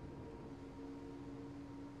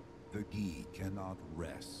 The key cannot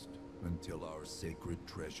rest until our sacred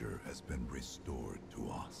treasure has been restored to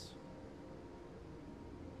us.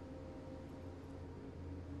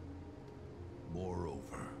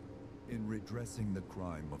 Moreover, in redressing the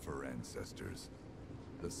crime of her ancestors,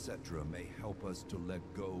 the Cetra may help us to let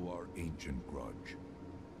go our ancient grudge.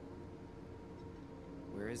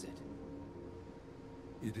 Where is it?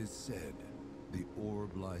 It is said the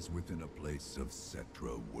orb lies within a place of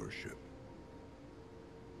Cetra worship.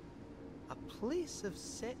 A place of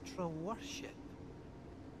Cetra worship?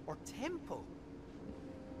 Or temple?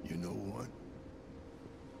 You know what?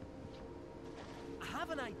 I have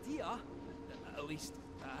an idea. At least,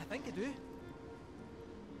 I think I do.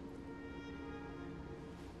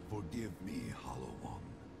 Forgive me, Hollow One,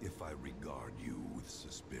 if I regard you with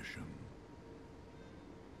suspicion.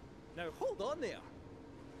 Now hold on there.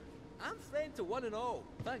 I'm friend to one and all,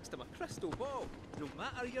 thanks to my crystal ball. No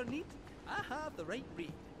matter your need, I have the right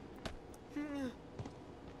read.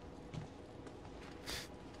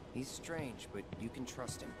 He's strange, but you can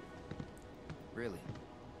trust him. Really.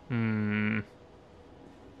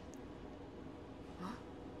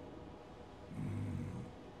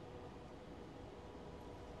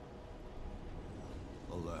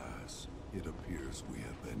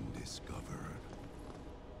 discovered.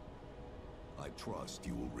 I trust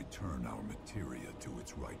you will return our materia to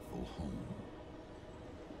its rightful home.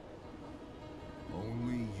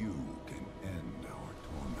 Only you can end our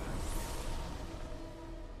torment.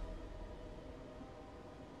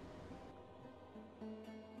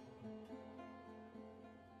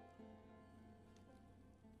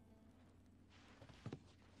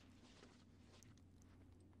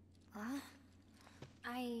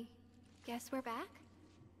 I guess we're back?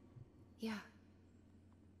 Yeah.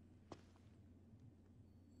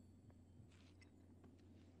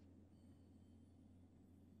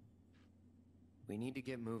 We need to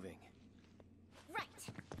get moving. Right.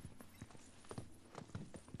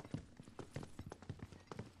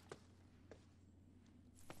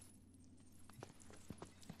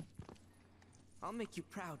 I'll make you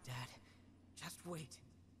proud, Dad. Just wait.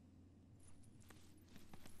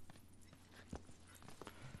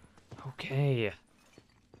 Okay.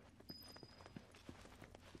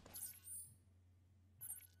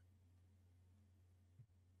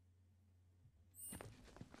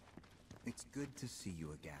 It's good to see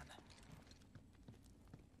you again.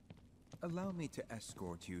 Allow me to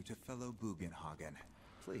escort you to fellow Bugenhagen.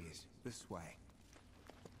 Please, this way.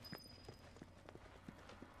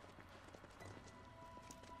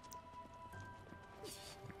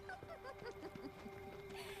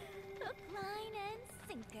 Hook, line, and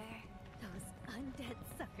sinker. Those undead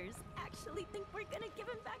suckers actually think we're gonna give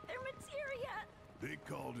them back their materia. They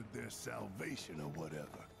called it their salvation or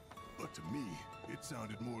whatever. But to me, it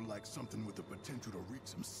sounded more like something with the potential to wreak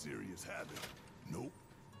some serious havoc. Nope.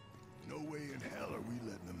 No way in hell are we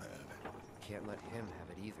letting them have it. Can't let him have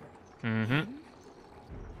it either. Mm-hmm.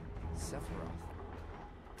 Sephiroth.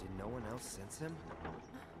 Did no one else sense him?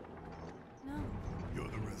 No. You're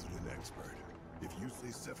the resident expert. If you say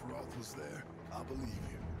Sephiroth was there, I'll believe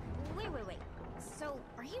you. Wait. So,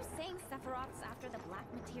 are you saying Sephiroth's after the Black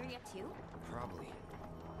Materia too? Probably.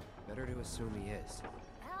 Better to assume he is.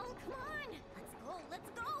 Well, come on! Let's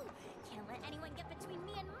go! Can't let anyone get between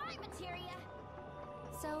me and my materia!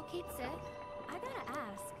 So, Kate Sith, I gotta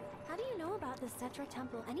ask, how do you know about the Cetra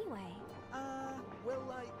Temple anyway? Well,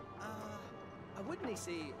 I wouldn't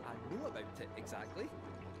say I know about it exactly.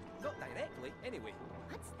 Not directly, anyway.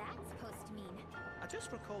 What's that supposed to mean? I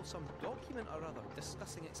just recall some document or other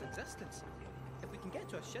discussing its existence. If we can get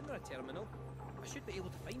to a Shinra terminal, I should be able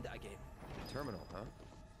to find it again. Terminal, huh?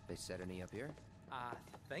 They set any up here? I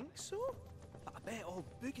think so? But I bet old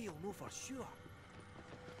Boogie will know for sure.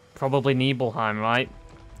 Probably Nibelheim, right?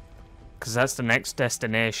 Because that's the next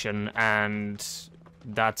destination, and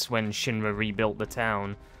that's when Shinra rebuilt the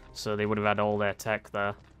town, so they would have had all their tech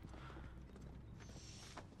there.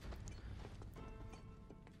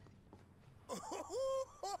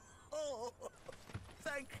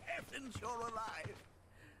 Thank heavens you're alive.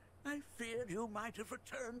 I feared you might have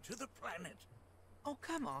returned to the planet. Oh,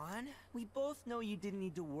 come on. We both know you didn't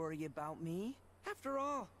need to worry about me. After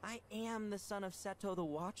all, I am the son of Seto the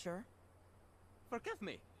Watcher. Forgive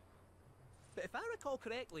me. But if I recall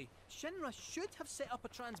correctly, Shinra should have set up a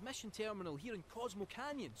transmission terminal here in Cosmo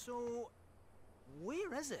Canyon, so...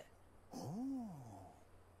 where is it? Oh.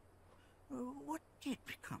 What did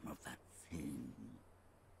become of that thing?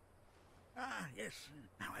 Ah, yes,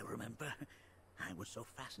 now I remember. I was so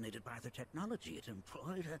fascinated by the technology it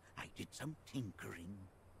employed, I did some tinkering.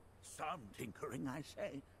 Some tinkering, I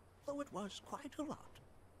say, though it was quite a lot.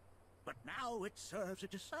 But now it serves a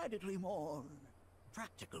decidedly more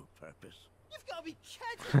practical purpose. You've got to be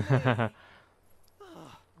kidding me!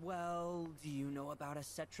 Well, do you know about a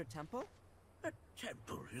Cetra temple? A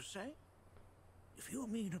temple, you say? If you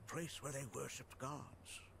mean a place where they worshipped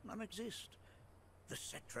gods, none exist. The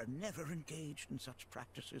Cetra never engaged in such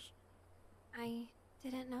practices. I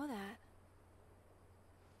didn't know that.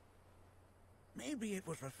 Maybe it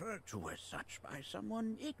was referred to as such by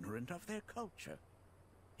someone ignorant of their culture.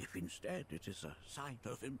 If instead it is a site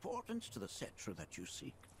of importance to the Cetra that you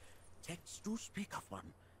seek, texts do speak of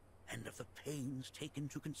one, and of the pains taken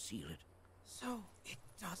to conceal it. So, it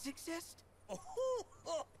does exist? Oh,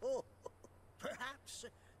 perhaps,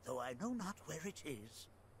 though I know not where it is.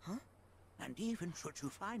 Huh? And even should you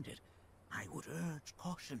find it, I would urge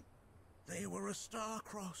caution. They were a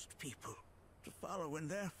star-crossed people. To follow in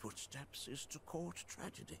their footsteps is to court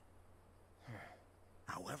tragedy.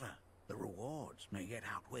 However, the rewards may yet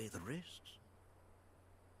outweigh the risks.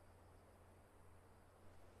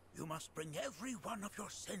 You must bring every one of your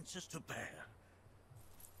senses to bear.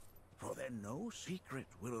 For then no secret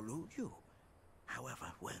will elude you,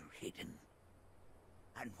 however well hidden.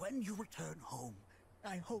 And when you return home,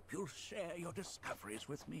 I hope you'll share your discoveries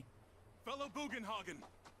with me. Fellow Bugenhagen!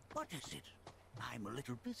 What is it? I'm a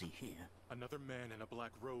little busy here. Another man in a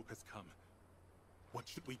black robe has come. What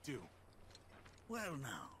should we do? Well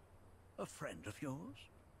now, a friend of yours?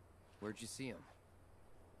 Where'd you see him?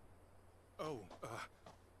 Oh,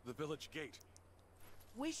 the village gate.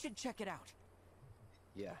 We should check it out.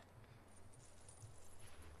 Yeah.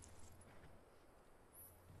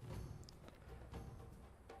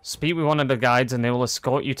 Speak with one of the guides and they will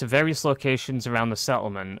escort you to various locations around the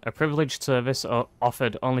settlement. A privileged service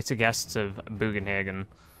offered only to guests of Bugenhagen.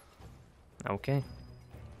 Okay.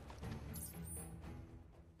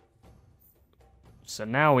 So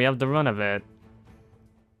now we have the run of it.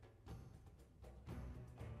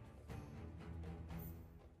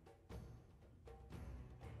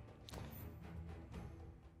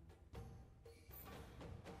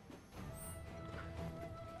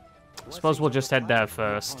 Suppose we'll just head there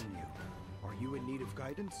first. Are you in need of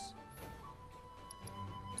guidance?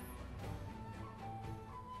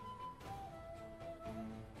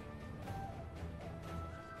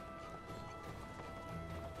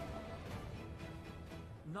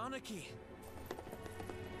 Nanaki!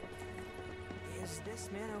 Is this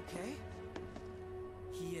man okay?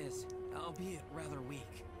 He is, albeit rather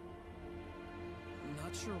weak.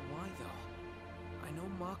 Not sure why, though. I know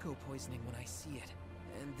Mako poisoning when I see it,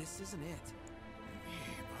 and this isn't it.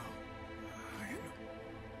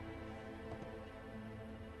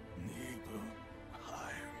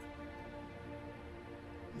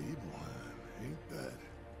 Nibelheim, ain't that?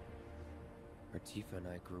 Where Tifa and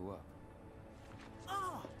I grew up.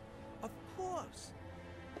 Ah, of course.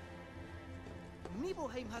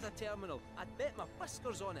 Nibelheim had a terminal. I'd bet my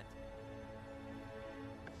whiskers on it.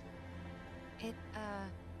 It, had a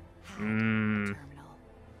Hmm. terminal.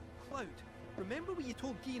 Cloud, remember what you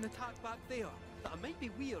told Guy in attack back there? That I might be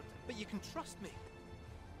weird, but you can trust me.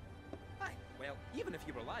 Aye, well, even if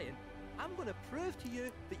you were lying, I'm gonna prove to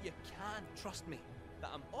you that you can trust me.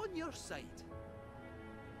 That I'm on your side.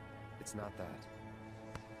 It's not that.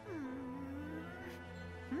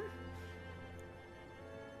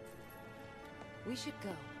 We should go.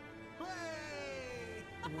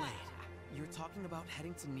 Wait, you're talking about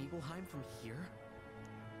heading to Nibelheim from here?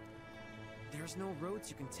 There's no roads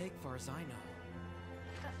you can take far as I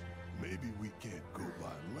know. Maybe we can't go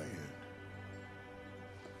by land.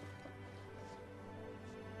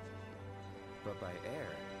 But by air.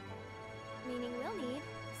 Meaning we'll need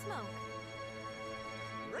smoke.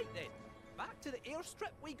 Right then, back to the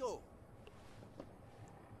airstrip we go.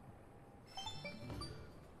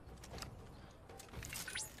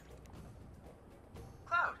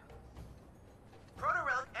 Cloud.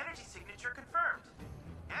 Proto-relic energy signature confirmed.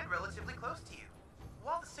 And relatively close to you.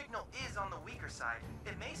 While the signal is on the weaker side,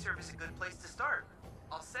 it may serve as a good place to start.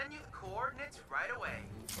 I'll send you the coordinates right away.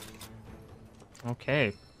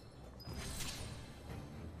 Okay.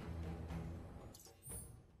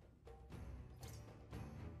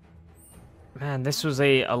 Man, this was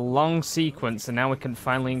a long sequence, and now we can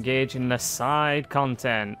finally engage in the side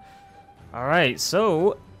content. Alright,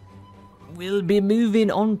 so we'll be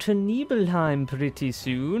moving on to Nibelheim pretty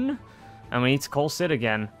soon. And we need to call Sid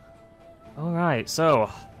again. Alright,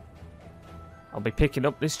 so I'll be picking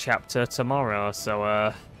up this chapter tomorrow,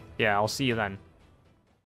 so yeah, I'll see you then.